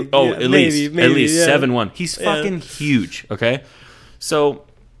 maybe. At least 7'1". He's fucking huge, okay? So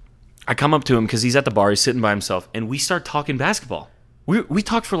I come up to him because he's at the bar, he's sitting by himself, and we start talking basketball. We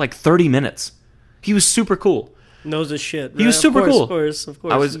talked for like 30 minutes. He was super cool. Knows his shit. Right? He was super cool. Of course.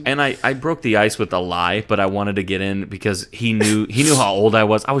 I broke the ice with a lie, but I wanted to get in because he knew how old I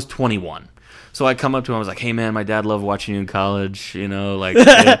was. I was 21. So I come up to him, I was like, "Hey man, my dad loved watching you in college, like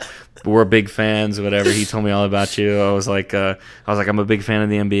yeah, we're big fans, whatever." He told me all about you. I was like, I'm a big fan of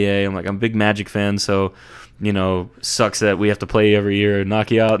the NBA. I'm a big Magic fan, so sucks that we have to play every year and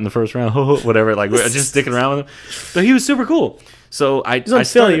knock you out in the first round, whatever. Like, we're just sticking around with him. But he was super cool. So I was on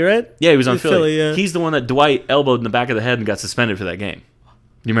Philly, right? Yeah, he was on Philly. Yeah. He's the one that Dwight elbowed in the back of the head and got suspended for that game.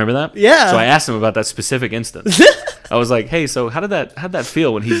 You remember that? Yeah. So I asked him about that specific instance. I was like, "Hey, so how'd that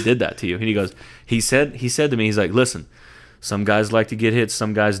feel when he did that to you?" And he said to me, he's like, "Listen, some guys like to get hit,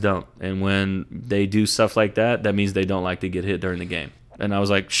 some guys don't. And when they do stuff like that, that means they don't like to get hit during the game." And I was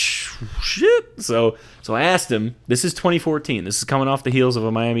like, shit. So I asked him, this is 2014. This is coming off the heels of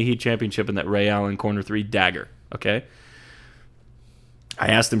a Miami Heat championship in that Ray Allen corner 3 dagger, okay? I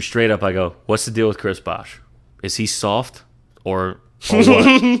asked him straight up, I go, "What's the deal with Chris Bosh? Is he soft or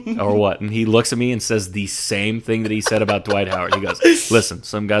what? Or what?" And he looks at me and says the same thing that he said about Dwight Howard. He goes, "Listen,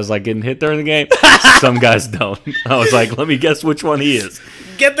 some guys like getting hit during the game, some guys don't." I was like, let me guess which one he is.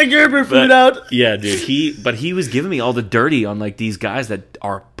 Get the Gerber food out. Yeah, dude. He was giving me all the dirty on like these guys that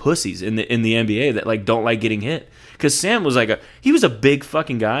are pussies in the NBA that like don't like getting hit. Because Sam was he was a big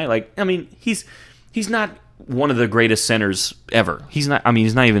fucking guy. Like, I mean, he's not one of the greatest centers ever. He's not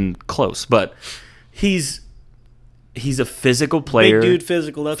even close. But he's a physical player. Big dude,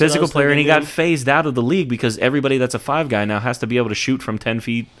 physical. That's physical player, and he got dude. phased out of the league because everybody that's a 5 guy now has to be able to shoot from 10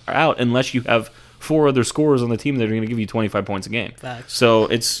 feet out unless you have 4 other scorers on the team that are going to give you 25 points a game. Facts. So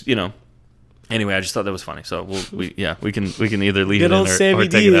it's Anyway, I just thought that was funny. So we can either leave Good it in old or Sammy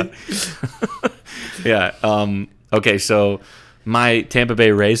take D. it out. Yeah. Okay. So my Tampa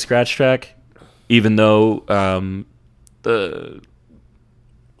Bay Rays scratch track, even though the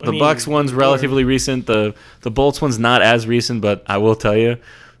Bucks one's relatively recent, the Bolts one's not as recent, but I will tell you,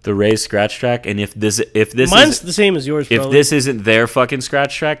 the Rays scratch track, and if this mine's the same as yours. Probably. If this isn't their fucking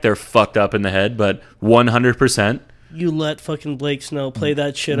scratch track, they're fucked up in the head. But 100%. You let fucking Blake Snell play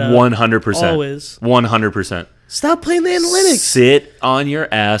that shit out. 100%. Always. 100%. Stop playing the analytics. Sit on your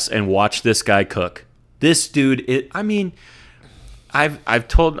ass and watch this guy cook. This dude, I've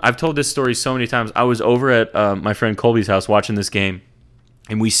told this story so many times. I was over at my friend Colby's house watching this game,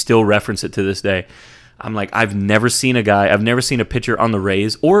 and we still reference it to this day. I'm like, I've never seen a pitcher on the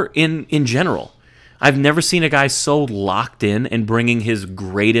Rays or in general. I've never seen a guy so locked in and bringing his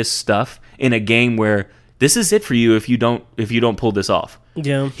greatest stuff in a game where this is it for you if you don't pull this off.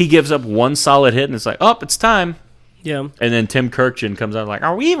 Yeah. He gives up one solid hit and it's like, "Oh, it's time." Yeah. And then Tim Kirkjian comes out like,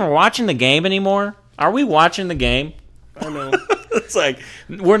 "Are we even watching the game anymore? Are we watching the game?" I know. It's like,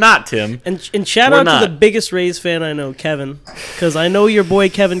 we're not, Tim. And shout out to the biggest Rays fan I know, Kevin. Because I know your boy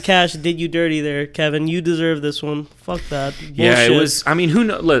Kevin Cash did you dirty there, Kevin. You deserve this one. Fuck that. Bullshit. Yeah, it was. I mean, who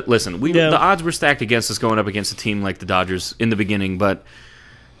knows? Listen, the odds were stacked against us going up against a team like the Dodgers in the beginning. But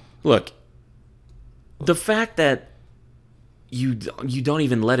look, the fact that you don't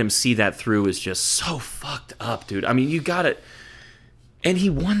even let him see that through is just so fucked up, dude. I mean, you got it. And he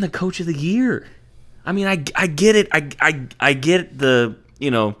won the Coach of the Year. I mean, I get it. I get the,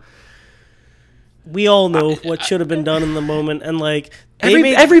 We all know what should have been done in the moment, and like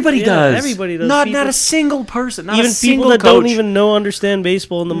everybody does. Everybody does. Not a single person. Not even a single people that coach. don't even understand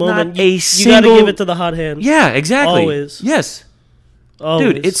baseball in the moment. You got to give it to the hot hand. Yeah, exactly. Always. Yes.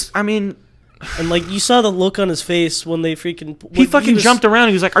 Always. Dude, and like you saw the look on his face when they freaking. He fucking jumped around.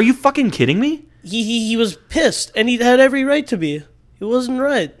 He was like, "Are you fucking kidding me?" He was pissed, and he had every right to be. It wasn't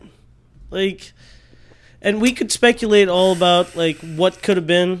right. Like. And we could speculate all about like what could have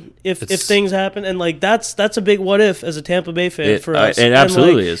been if things happen, and like that's a big what if as a Tampa Bay fan for us. It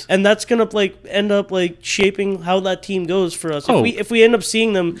absolutely is, and that's gonna like end up like shaping how that team goes for us. If we end up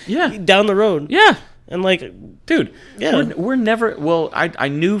seeing them down the road, and like, dude, we're never. Well, I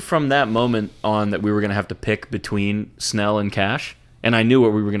knew from that moment on that we were gonna have to pick between Snell and Cash, and I knew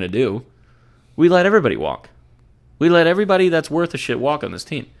what we were gonna do. We let everybody walk. We let everybody that's worth a shit walk on this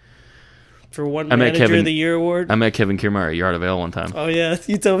team. For one Manager of the Year award? I met Kevin Kiermaier at Yard of Ale one time. Oh, yeah.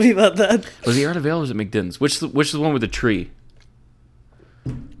 You told me about that. Was it Yard of Ale or was it McDinn's? Which is the one with the tree?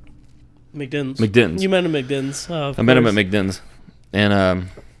 McDinn's. You met him at McDinn's. Oh, I met him at McDinn's. And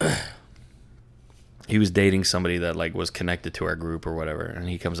he was dating somebody that like was connected to our group or whatever. And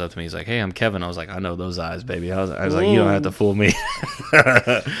he comes up to me. He's like, "Hey, I'm Kevin." I was like, "I know those eyes, baby." I was like, "You don't have to fool me."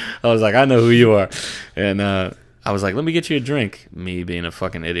 I was like, "I know who you are." And I was like, "Let me get you a drink." Me being a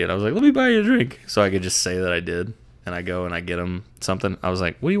fucking idiot. I was like, "Let me buy you a drink." So I could just say that I did. And I go and I get him something. I was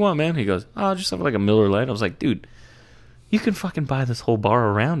like, "What do you want, man?" He goes, "Oh, just something like a Miller Lite." I was like, "Dude, You can fucking buy this whole bar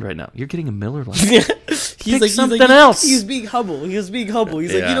around right now. You're getting a Miller Lite. He's something else. He's being humble. He's being humble.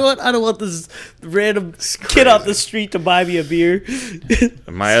 He's like, Yeah. you know what? I don't want this random kid off the street to buy me a beer.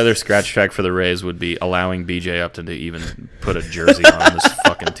 My other scratch track for the Rays would be allowing BJ Upton to even put a jersey on this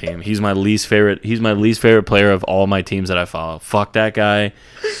fucking team. He's my least favorite. He's my least favorite player of all my teams that I follow. Fuck that guy.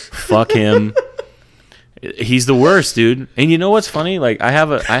 Fuck him. He's the worst, dude. And you know what's funny? Like I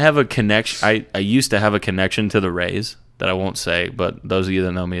have a connection. I used to have a connection to the Rays that I won't say, but those of you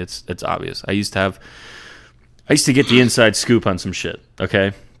that know me, it's obvious. I used to get the inside scoop on some shit,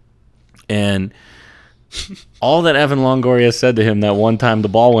 okay? And all that Evan Longoria said to him that one time the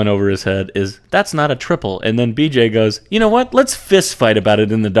ball went over his head is, that's not a triple. And then BJ goes, you know what? Let's fist fight about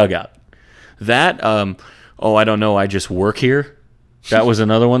it in the dugout. That, I don't know, I just work here. That was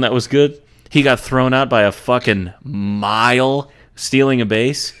another one that was good. He got thrown out by a fucking mile stealing a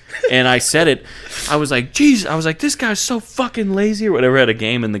base. And I said it. I was like, geez, this guy's so fucking lazy or whatever at a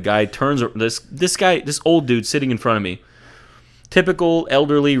game. And the guy turns, this old dude sitting in front of me, typical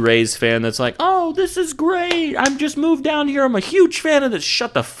elderly Rays fan that's like, oh, this is great. I'm just moved down here. I'm a huge fan of this.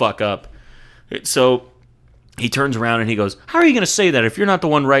 Shut the fuck up. So he turns around and he goes, how are you going to say that if you're not the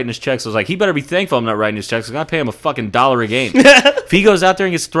one writing his checks? I was like, he better be thankful I'm not writing his checks. I pay him a fucking $1 a game. If he goes out there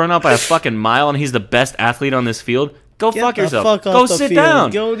and gets thrown out by a fucking mile and he's the best athlete on this field, go fuck yourself. Go sit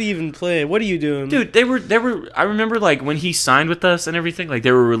down. Don't even play. What are you doing? Dude, they were I remember like when he signed with us and everything, like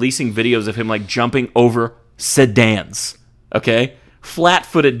they were releasing videos of him like jumping over sedans. Okay?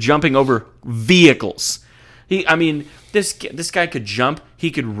 Flat-footed jumping over vehicles. This guy could jump,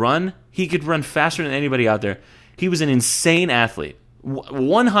 he could run faster than anybody out there. He was an insane athlete.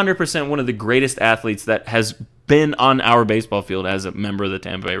 100% one of the greatest athletes that has been on our baseball field as a member of the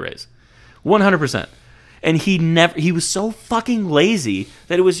Tampa Bay Rays. 100%. And he was so fucking lazy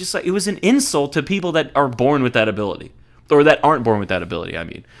that it was just like, it was an insult to people that are born with that ability. Or that aren't born with that ability, I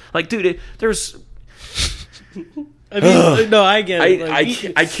mean. Like, dude, there's... no, I get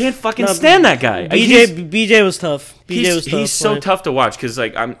it. I can't fucking stand that guy. BJ was tough. He's so tough to watch because,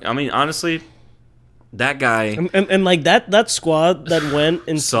 like, I mean, honestly, that guy and like that squad that went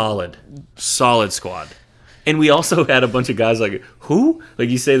in solid squad. And we also had a bunch of guys like, who? Like,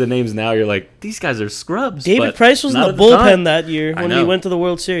 you say the names now, you're like, these guys are scrubs. David Price was in the bullpen that year when we went to the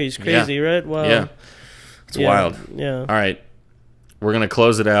World Series. Crazy, right? Wow. Yeah. It's wild. Yeah. All right. We're going to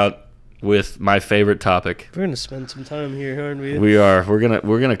close it out with my favorite topic. We're gonna spend some time here, aren't we? We are. We're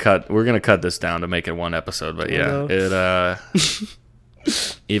gonna cut this down to make it one episode. But yeah,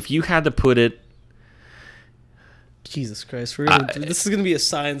 if you had to put it, Jesus Christ, this is gonna be a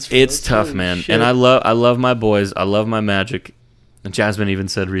science. It's tough, man. Shit. And I love my boys. I love my Magic. And Jasmine even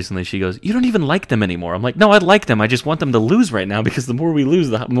said recently, she goes, "You don't even like them anymore." I'm like, "No, I like them. I just want them to lose right now because the more we lose,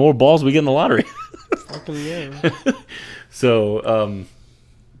 the more balls we get in the lottery." Fucking yeah. So,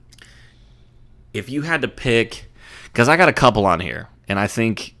 if you had to pick, because I got a couple on here, and I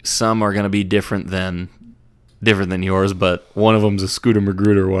think some are going to be different than yours, but one of them's a Scooter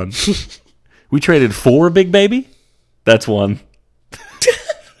Magruder one. We traded for Big Baby. That's one.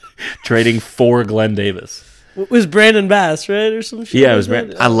 Trading for Glenn Davis. It was Brandon Bass, right, or some shit? Yeah, it was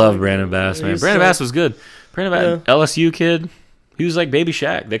Brandon. I love Brandon Bass, man. Brandon Bass was good. Brandon Bass, LSU kid. He was like Baby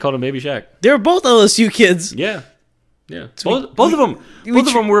Shaq. They called him Baby Shaq. They were both LSU kids. Yeah. Yeah. So both of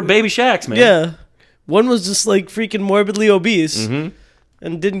them were Baby Shaqs, man. Yeah. One was just like freaking morbidly obese and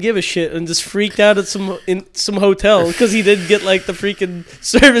didn't give a shit and just freaked out at some hotel because he didn't get like the freaking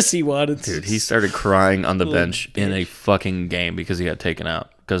service he wanted. Dude, he started crying on the bench in a fucking game because he got taken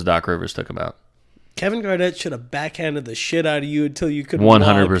out because Doc Rivers took him out. Kevin Garnett should have backhanded the shit out of you until you could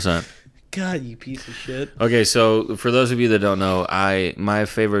 100%. God, you piece of shit. Okay, so for those of you that don't know, my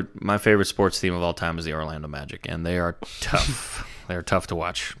favorite sports team of all time is the Orlando Magic, and they are tough. They're tough to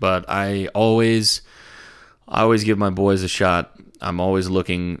watch, but I always give my boys a shot. I'm always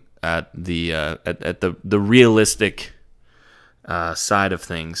looking at the realistic side of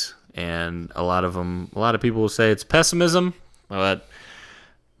things, and a lot of people will say it's pessimism, but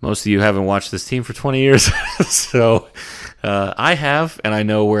most of you haven't watched this team for 20 years, so I have, and I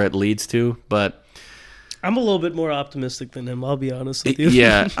know where it leads to, but I'm a little bit more optimistic than him, I'll be honest with you.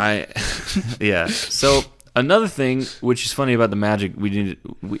 Yeah, yeah. So another thing, which is funny about the Magic,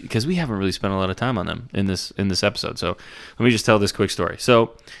 because we haven't really spent a lot of time on them in this episode. So let me just tell this quick story.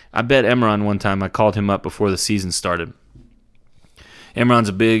 So I bet Imran one time. I called him up before the season started. Imran's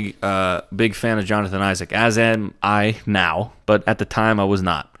a big fan of Jonathan Isaac, as am I now, but at the time I was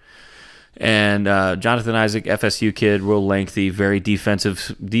not. And Jonathan Isaac, FSU kid, real lengthy, very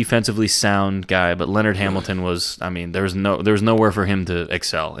defensively sound guy. But Leonard Hamilton was, I mean, there was nowhere for him to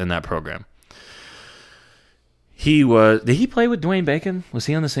excel in that program. He was. Did he play with Dwayne Bacon? Was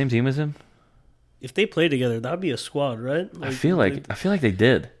he on the same team as him? If they play together, that'd be a squad, right? I feel like they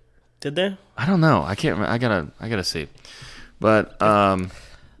did. Did they? I don't know. I can't. I gotta see. But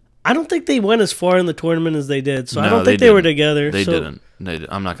I don't think they went as far in the tournament as they did. So no, I don't think they were together. They didn't.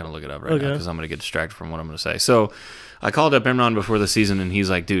 I'm not gonna look it up right now Okay. because I'm gonna get distracted from what I'm gonna say. So I called up Imran before the season, and he's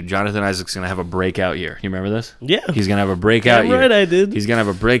like, "Dude, Jonathan Isaac's gonna have a breakout year. You remember this? Yeah. He's gonna have a breakout year. Right, I did. He's gonna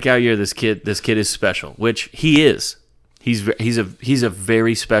have a breakout year. This kid is special, which he is. He's a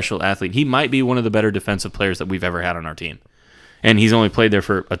very special athlete. He might be one of the better defensive players that we've ever had on our team, and he's only played there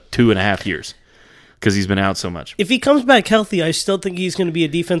for 2.5 years because he's been out so much. If he comes back healthy, I still think he's going to be a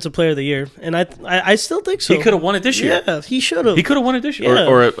defensive player of the year, and I still think so. He could have won it this year. Yeah, he should have. He could have won it this year, Yeah.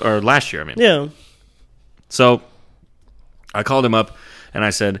 or last year. I mean, Yeah. So I called him up and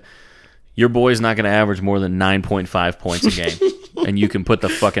I said, "Your boy's not going to average more than 9.5 points a game, and you can put the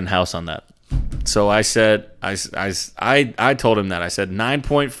fucking house on that." So I said, I told him that. I said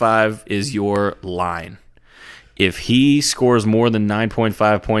 9.5 is your line. If he scores more than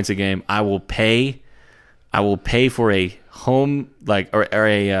 9.5 points a game, I will pay for a home or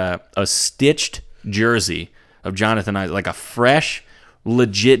a stitched jersey of Jonathan Isaac, like a fresh,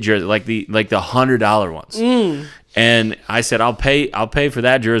 legit jersey, like the $100 ones. And I said, I'll pay for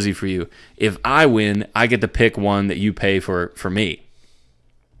that jersey for you. If I win, I get to pick one that you pay for me.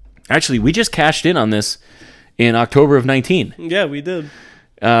 Actually, we just cashed in on this in October of 19. Yeah, we did.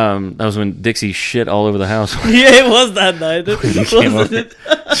 That was when Dixie shit all over the house. Yeah, it was that night. Wasn't it?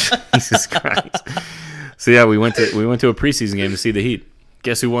 Jesus Christ. So yeah, we went to a preseason game to see the Heat.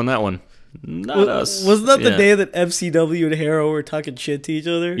 Guess who won that one? Not us. Wasn't that the day that FCW and Harrow were talking shit to each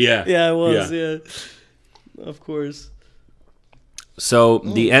other? Yeah. Yeah, it was. Yeah. Of course. So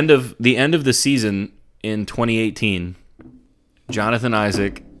the end of the season in 2018, Jonathan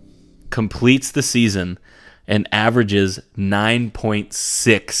Isaac completes the season and averages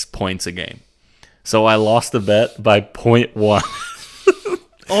 9.6 points a game. So I lost the bet by 0.1.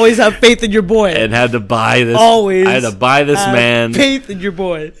 Always have faith in your boy. And had to buy this. Always. I had to buy this have man. Faith in your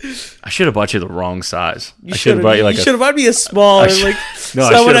boy. I should have bought you the wrong size. You I should have bought you like should have bought me a small.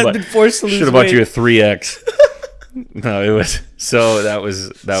 Someone had been forced to lose weight. Should have bought you a 3X. No, it was that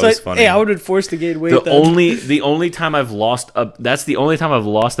was funny. Hey, I would have been forced to gain weight. The only time I've lost that's the only time I've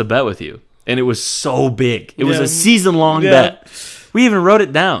lost a bet with you, and it was so big. It was a season-long bet. We even wrote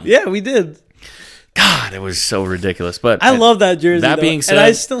it down. Yeah, we did. God, it was so ridiculous. But I love that jersey. That being said, and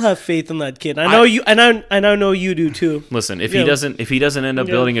I still have faith in that kid. I know you, and I know you do too. Listen, if he doesn't end up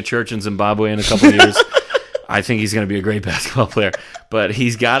building a church in Zimbabwe in a couple of years, I think he's going to be a great basketball player. But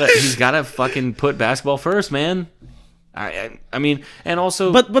he's got to fucking put basketball first, man. I mean, and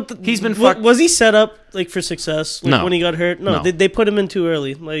also, he's been fucked. Was he set up like for success? No. When he got hurt, no. They put him in too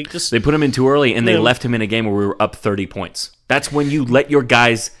early. They put him in too early, and they left him in a game where we were up 30 points. That's when you let your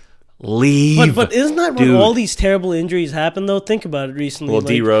guys leave. But isn't that when all these terrible injuries happen, though? Think about it recently. Well,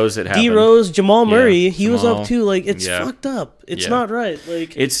 D Rose, it happened. D Rose, Jamal Murray, he Jamal, was up too. It's fucked up. It's not right.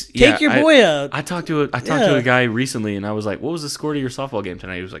 Take your boy out. I talked to a guy recently, and I was like, "What was the score to your softball game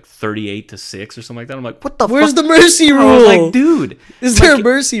tonight?" He was like 38-6 or something like that. I'm like, "What the? Where's fuck? the mercy rule?" I was like, "Dude, is there a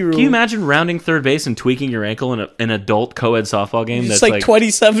mercy rule?" Can you imagine rounding third base and tweaking your ankle in an adult co-ed softball game? It's that's like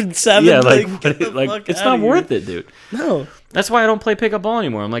 27-7. Yeah, it's not worth it, dude. No. That's why I don't play pickup ball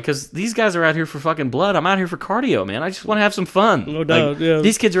anymore. I'm like, because these guys are out here for fucking blood. I'm out here for cardio, man. I just want to have some fun. No doubt, yeah.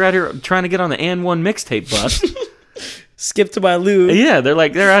 These kids are out here trying to get on the And One mixtape bus. Skip to my loo. Yeah, they're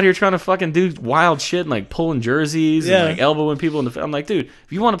out here trying to fucking do wild shit and like pulling jerseys and like elbowing people in the. I'm like, dude,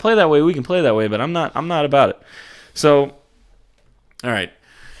 if you want to play that way, we can play that way, but I'm not about it. So, all right,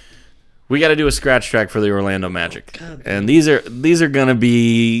 we got to do a scratch track for the Orlando Magic, and these are gonna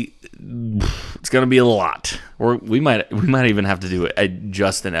be. It's gonna be a lot, or we might even have to do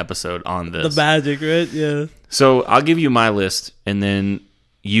just an episode on this. The Magic, right? Yeah. So I'll give you my list, and then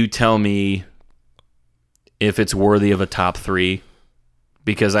you tell me if it's worthy of a top 3,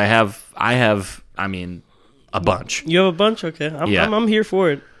 because I have, I mean, a bunch. You have a bunch? Okay, I'm here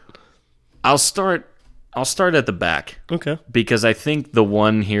for it. I'll start at the back. Okay. Because I think the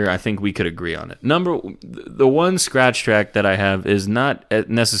one here, I think we could agree on it. The one scratch track that I have is not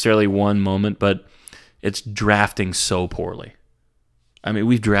necessarily one moment, but it's drafting so poorly. I mean,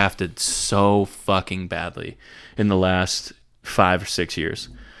 we've drafted so fucking badly in the last 5 or 6 years.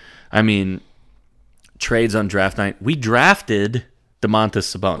 I mean, trades on draft night. We drafted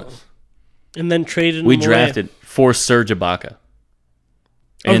DeMontis Sabonis. And then traded him We drafted for Serge Ibaka.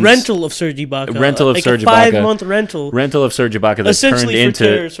 A rental of Serge Ibaka. Rental of Serge Ibaka. A 5-month rental. Rental of Serge Ibaka that Essentially turned into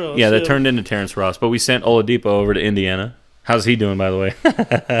Terrence Ross, that turned into Terrence Ross. But we sent Oladipo over to Indiana. How's he doing, by the way?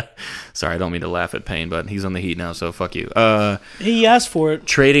 Sorry, I don't mean to laugh at Payne, but he's on the Heat now, so fuck you. He asked for it.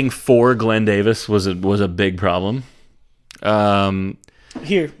 Trading for Glenn Davis was a big problem.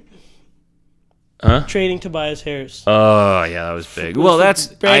 Here. Huh? Trading Tobias Harris. Oh yeah, that was big. Well, that's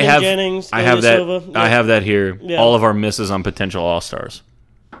Brandon Jennings, I have that. Silva. Yeah. I have that here. Yeah. All of our misses on potential All-Stars.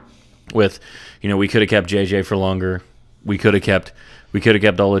 With, we could have kept JJ for longer. We could have kept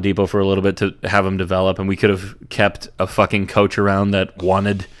Oladipo for a little bit to have him develop, and we could have kept a fucking coach around that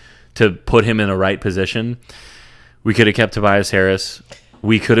wanted to put him in a right position. We could have kept Tobias Harris.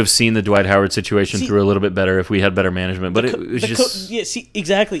 We could have seen the Dwight Howard situation through a little bit better if we had better management. But it was just...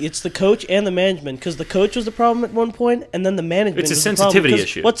 exactly. It's the coach and the management, because the coach was the problem at one point, and then the management It's a was sensitivity the problem,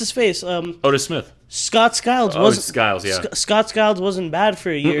 issue. What's his face? Otis Smith. Scott Skiles wasn't... Skiles, yeah. Scott Skiles wasn't bad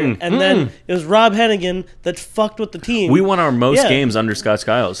for a year, and then it was Rob Hennigan that fucked with the team. We won our most games under Scott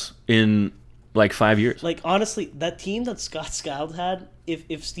Skiles in, 5 years. Honestly, that team that Scott Skiles had,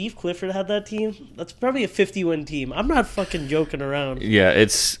 if Steve Clifford had that team, that's probably a 50-win team. I'm not fucking joking around. Yeah,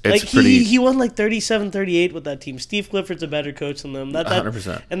 it's pretty... He won 37-38 with that team. Steve Clifford's a better coach than them.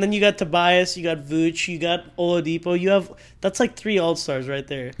 100%. And then you got Tobias, you got Vooch, you got Oladipo. That's 3 All-Stars right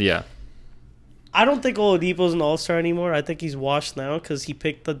there. Yeah. I don't think Oladipo's an All-Star anymore. I think he's washed now because he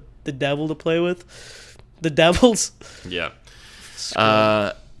picked the Devil to play with. The Devils. Yeah.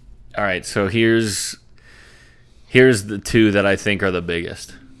 All right, so here's the two that I think are the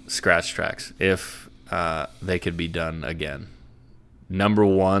biggest scratch tracks if they could be done again. Number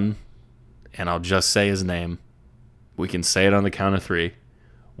one, and I'll just say his name. We can say it on the count of 3.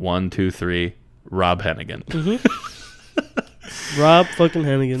 1, 2, 3. Rob Hennigan. Mm-hmm. Rob fucking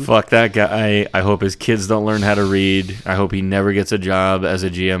Hennigan. Fuck that guy. I hope his kids don't learn how to read. I hope he never gets a job as a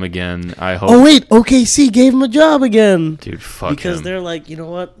GM again. I hope. Oh wait, OKC gave him a job again. Dude, fuck him. Because they're like, you know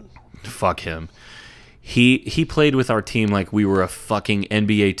what? Fuck him. He played with our team like we were a fucking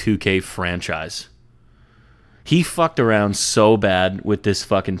NBA 2K franchise. He fucked around so bad with this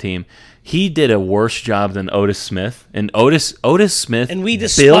fucking team. He did a worse job than Otis Smith. And Otis Smith... And we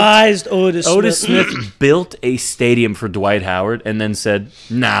despised Otis Smith. Otis Smith built a stadium for Dwight Howard and then said,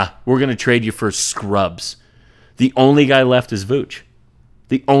 nah, we're going to trade you for scrubs. The only guy left is Vooch.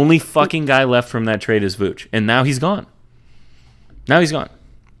 The only fucking guy left from that trade is Vooch. And now he's gone.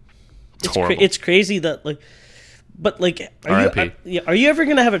 It's horrible. It's crazy that, are you ever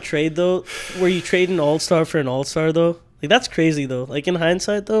going to have a trade, though, where you trade an all-star for an all-star, though? That's crazy, though. In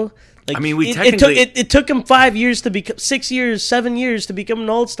hindsight, though. It took him 5 years to become 6 years, 7 years to become an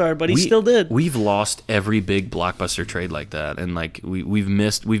all-star, but he still did. We've lost every big blockbuster trade like that, and we've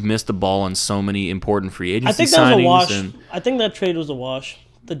missed the ball on so many important free agency signings. I think that was a wash. I think that trade was a wash.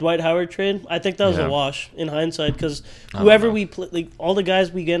 The Dwight Howard trade, I think that was a wash in hindsight, because whoever we play, all the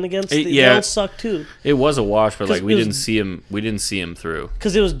guys we get against, they all suck too. It was a wash, but we didn't see him through.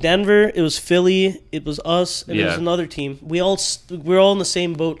 Because it was Denver, it was Philly, it was us, and it was another team. We're all in the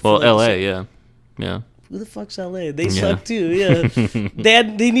same boat. Well, LA, yeah. Who the fuck's LA? They suck too. Yeah,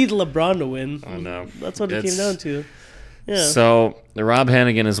 they need LeBron to win. I know. That's what it came down to. Yeah. So the Rob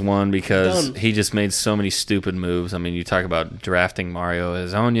Hannigan is one because he just made so many stupid moves. I mean, you talk about drafting Mario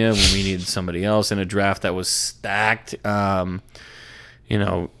Hezonja when we needed somebody else in a draft that was stacked. Trading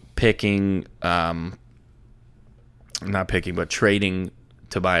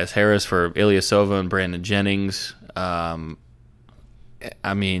Tobias Harris for Ilyasova and Brandon Jennings.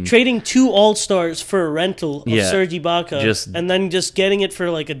 Trading 2 all-stars for a rental of Serge Ibaka, and then just getting it for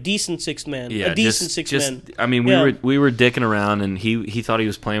a decent sixth man. Yeah, sixth man. We were dicking around, and he thought he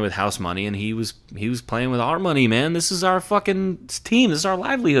was playing with house money, and he was playing with our money, man. This is our fucking team. This is our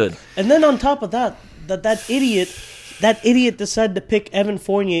livelihood. And then on top of that idiot decided to pick Evan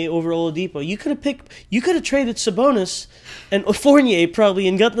Fournier over Oladipo. You could have traded Sabonis and Fournier probably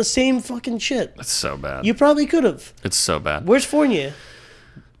and gotten the same fucking shit. That's so bad. You probably could have. It's so bad. Where's Fournier?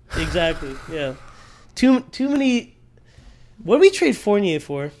 Exactly. Yeah. Too many. What did we trade Fournier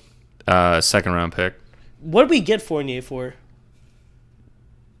for? Second round pick. What did we get Fournier for?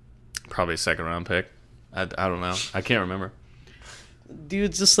 Probably a second round pick. I don't know. I can't remember.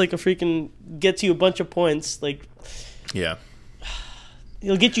 Dude's just a freaking gets you a bunch of points. Yeah.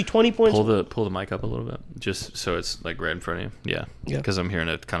 He'll get you 20 points. Pull the mic up a little bit, just so it's right in front of you. Yeah. Because I'm hearing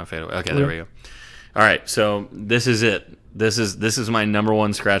it kind of fade away. Okay, there we go. All right, so this is it. This is my number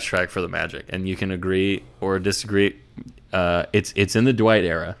one scratch track for the Magic, and you can agree or disagree. It's in the Dwight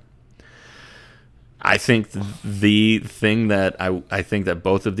era. I think the thing that I think that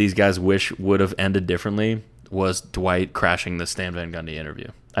both of these guys wish would have ended differently was Dwight crashing the Stan Van Gundy interview.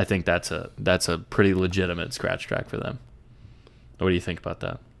 I think that's a pretty legitimate scratch track for them. What do you think about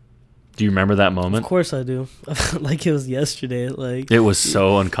that? Do you remember that Of moment? course I do. Like it was yesterday. Like It was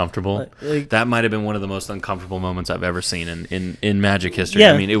so uncomfortable. like That might have been one of the most uncomfortable moments I've ever seen in Magic history.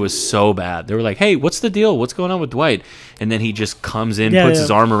 Yeah. I mean, it was so bad. They were like, "Hey, what's the deal? What's going on with Dwight?" And then he just comes in, Yeah, puts yeah.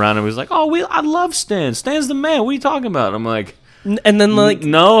 his arm around him, and was like, "Oh, I love Stan. Stan's the man. What are you talking about?" I'm like, and then like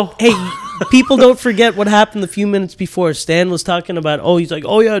 "No." hey, people don't forget what happened a few minutes before. Stan was talking about, he's like,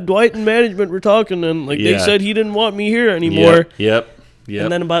 oh yeah, Dwight and management were talking, and like they Yeah. said he didn't want me here anymore. Yep. And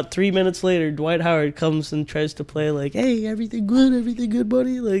then about 3 minutes later, Dwight Howard comes and tries to play like, hey, everything good,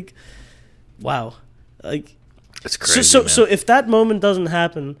 buddy. Like, wow, like It's crazy. so if that moment doesn't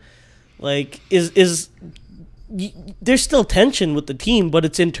happen, like there's still tension with the team, but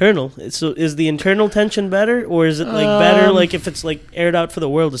it's internal. So is the internal tension better, or is it like better like if it's like aired out for the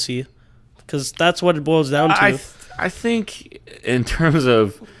world to see? Because that's what it boils down to. I think in terms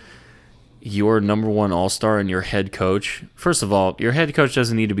of your number one all-star and your head coach, first of all, your head coach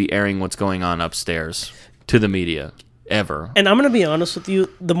doesn't need to be airing what's going on upstairs to the media ever. And I'm going to be honest with you,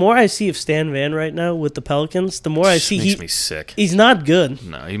 the more I see of Stan Van right now with the Pelicans, the more I see makes me sick. He's not good.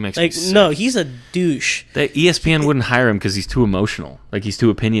 No, he makes me Like sick. no, he's a douche. The ESPN wouldn't hire him because he's too emotional. Like, he's too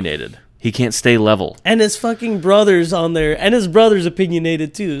opinionated. He can't stay level. And his fucking brother's on there, and his brother's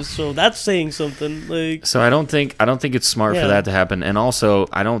opinionated too. So that's saying something. Like, So I don't think it's smart Yeah. for that to happen. And also,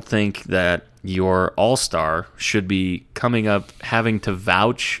 I don't think that your all-star should be coming up having to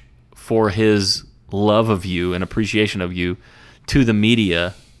vouch for his love of you and appreciation of you to the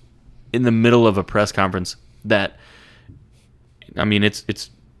media in the middle of a press conference. That, I mean,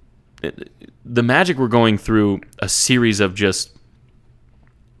 the Magic were going through a series of just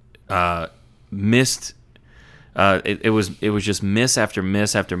missed. It was just miss after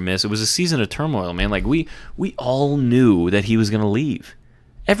miss after miss. It was a season of turmoil, man. Like we all knew that he was going to leave.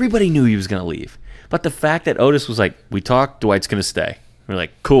 Everybody knew he was going to leave. But the fact that Otis was like, "We talked, Dwight's going to stay." We're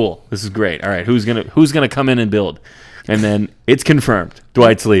like, "Cool, this is great. All right, who's gonna come in and build?" And then it's confirmed,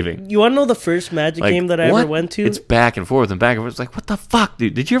 Dwight's leaving. you want to know the first Magic game that I what? ever went to? It's back and forth and back and forth. It's like, what the fuck,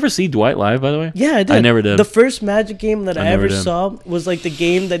 dude? Did you ever see Dwight live, by the way? Yeah, I did. I never did. The first Magic game that I never ever did. saw was like the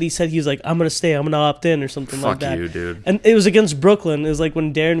game that he said he was like, I'm going to stay, I'm going to opt in or something like Fuck that. you, dude. And it was against Brooklyn. It was like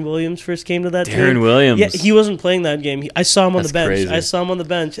when Darren Williams first came to that team. Darren Williams. Yeah, he wasn't playing that game. I saw him on That's the bench. crazy. I saw him on the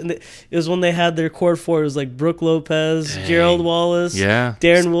bench. And it was when they had their core four. It was like Brooke Lopez, Dang. Gerald Wallace, Yeah.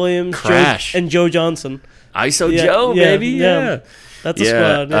 Darren Williams, Crash. and Joe Johnson. ISO Yeah, Joe, yeah, baby. yeah. Yeah. That's a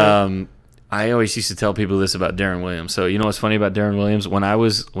squad. Yeah. I always used to tell people this about Darren Williams. So you know what's funny about Darren Williams? When I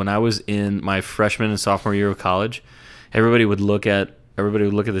was in my freshman and sophomore year of college, everybody would look at the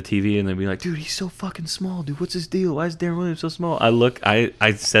TV and they'd be like, "Dude, he's so fucking small, dude. What's his deal? Why is Darren Williams so small?"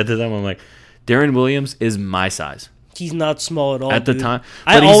 I said to them, I'm like, Darren Williams is my size He's not small at all. at the dude. time.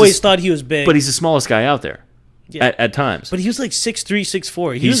 I But he's always thought he was big. but he's the smallest guy out there Yeah. at times. But he was like 6'3",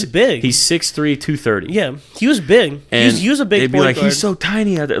 6'4". He was big. He's 6'3", 230. Yeah, he was big. And He was a big they'd be point like, guard. he's so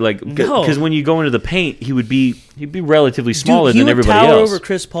tiny out there. Like, No. because when you go into the paint, he'd be relatively smaller Dude, he than would everybody tower else. over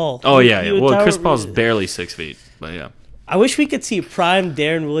Chris Paul. Oh He yeah. would Well, tower Chris over- Paul's barely 6 feet, but yeah, I wish we could see prime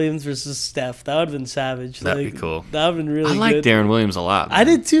Darren Williams versus Steph. That would have been savage. That'd be cool. That would have been really I like good. Darren Williams a lot. I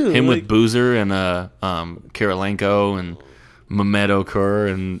did too. Him like, with Boozer and Kirilenko and Mehmet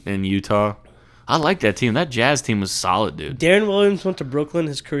Okur in Utah. I like that team. That Jazz team was solid, dude. Darren Williams went to Brooklyn.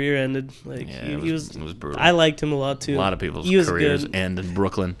 His career ended. Like Yeah, he was. it was brutal. I liked him a lot too. A lot of people's He was careers good. end in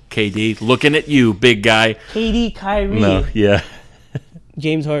Brooklyn. KD, looking at you, big guy. KD, Kyrie, No, yeah.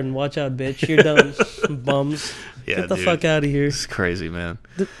 James Harden. Watch out, bitch. You're done. Bums. Yeah, Get the dude. fuck out of here. It's crazy, man.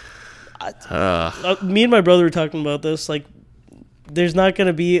 Me and my brother were talking about this. Like, there's not going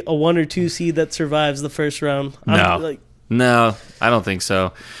to be a 1 or 2 seed that survives the first round. No. No, I don't think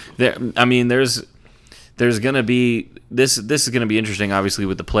so. There's gonna be this is gonna be interesting, obviously,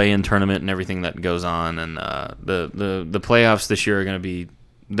 with the play-in tournament and everything that goes on, and the playoffs this year are gonna be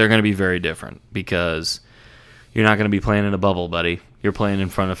very different because you're not gonna be playing in a bubble, buddy. You're playing in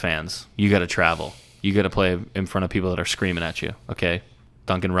front of fans. You got to travel. You got to play in front of people that are screaming at you. Okay,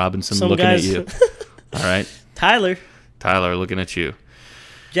 Duncan Robinson Some looking guys- at you. All right, Tyler, looking at you.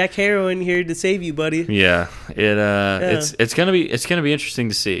 Jack Harrow in here to save you, buddy. Yeah, it's gonna be interesting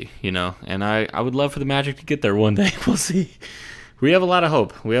to see, you know, and I would love for the Magic to get there one day. We'll see. We have a lot of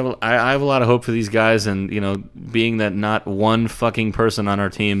hope. I have a lot of hope for these guys, and you know, being that not one fucking person on our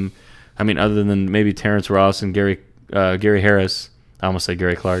team, I mean, other than maybe Terrence Ross and Gary Harris. I almost said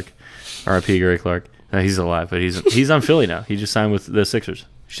Gary Clark, R.I.P. Gary Clark. No, he's alive, but he's on Philly now. He just signed with the Sixers.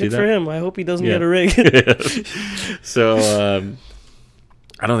 See Good that? for him. I hope he doesn't Yeah. get a rig. So.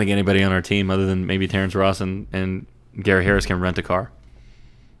 I don't think anybody on our team, other than maybe Terrence Ross and Gary Harris, can rent a car.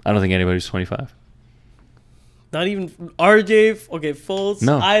 I don't think anybody's 25. Not even RJ. Okay, Fultz.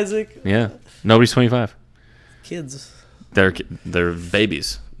 No. Isaac. Yeah, nobody's 25. Kids. They're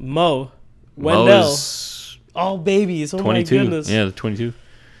babies. Mo. Wendell. Mo's All babies. Oh 22. my goodness. Yeah, 22.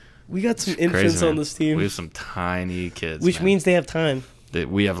 We got some It's infants crazy, on man. this team. We have some tiny kids. Which man. means they have time.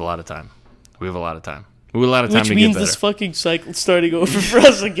 We have a lot of time. We have a lot of time. We have a lot of time Which to means get better. this fucking cycle's starting over for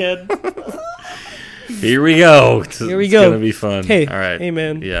us again. Here we go. Here we It's go. gonna be fun. Hey, all right. hey,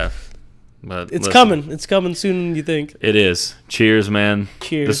 man. Yeah, but It's listen, coming. It's coming sooner than you think. It is. Cheers, man.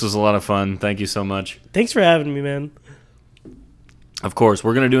 Cheers. This was a lot of fun. Thank you so much. Thanks for having me, man. Of course,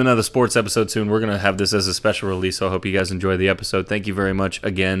 we're going to do another sports episode soon. We're going to have this as a special release, so I hope you guys enjoy the episode. Thank you very much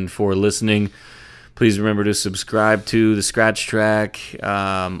again for listening. Please remember to subscribe to the Scratch Track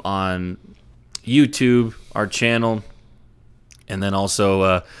on YouTube, our channel, and then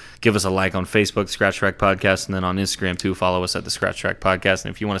also give us a like on Facebook, Scratch Track Podcast, and then on Instagram, too. Follow us at the Scratch Track Podcast.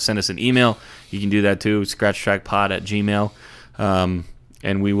 And if you want to send us an email, you can do that, too, scratchtrackpod@gmail.com.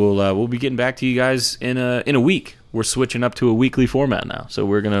 And we'll be getting back to you guys in a week. We're switching up to a weekly format now, so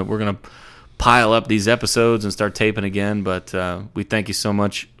we're gonna pile up these episodes and start taping again. But we thank you so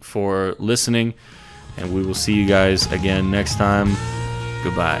much for listening, and we will see you guys again next time.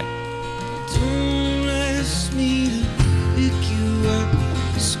 Goodbye. Don't ask me to pick you up,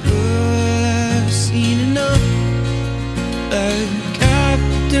 'cause girl, I've seen enough. Like a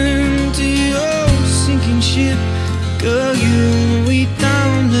captain to your sinking ship, girl, you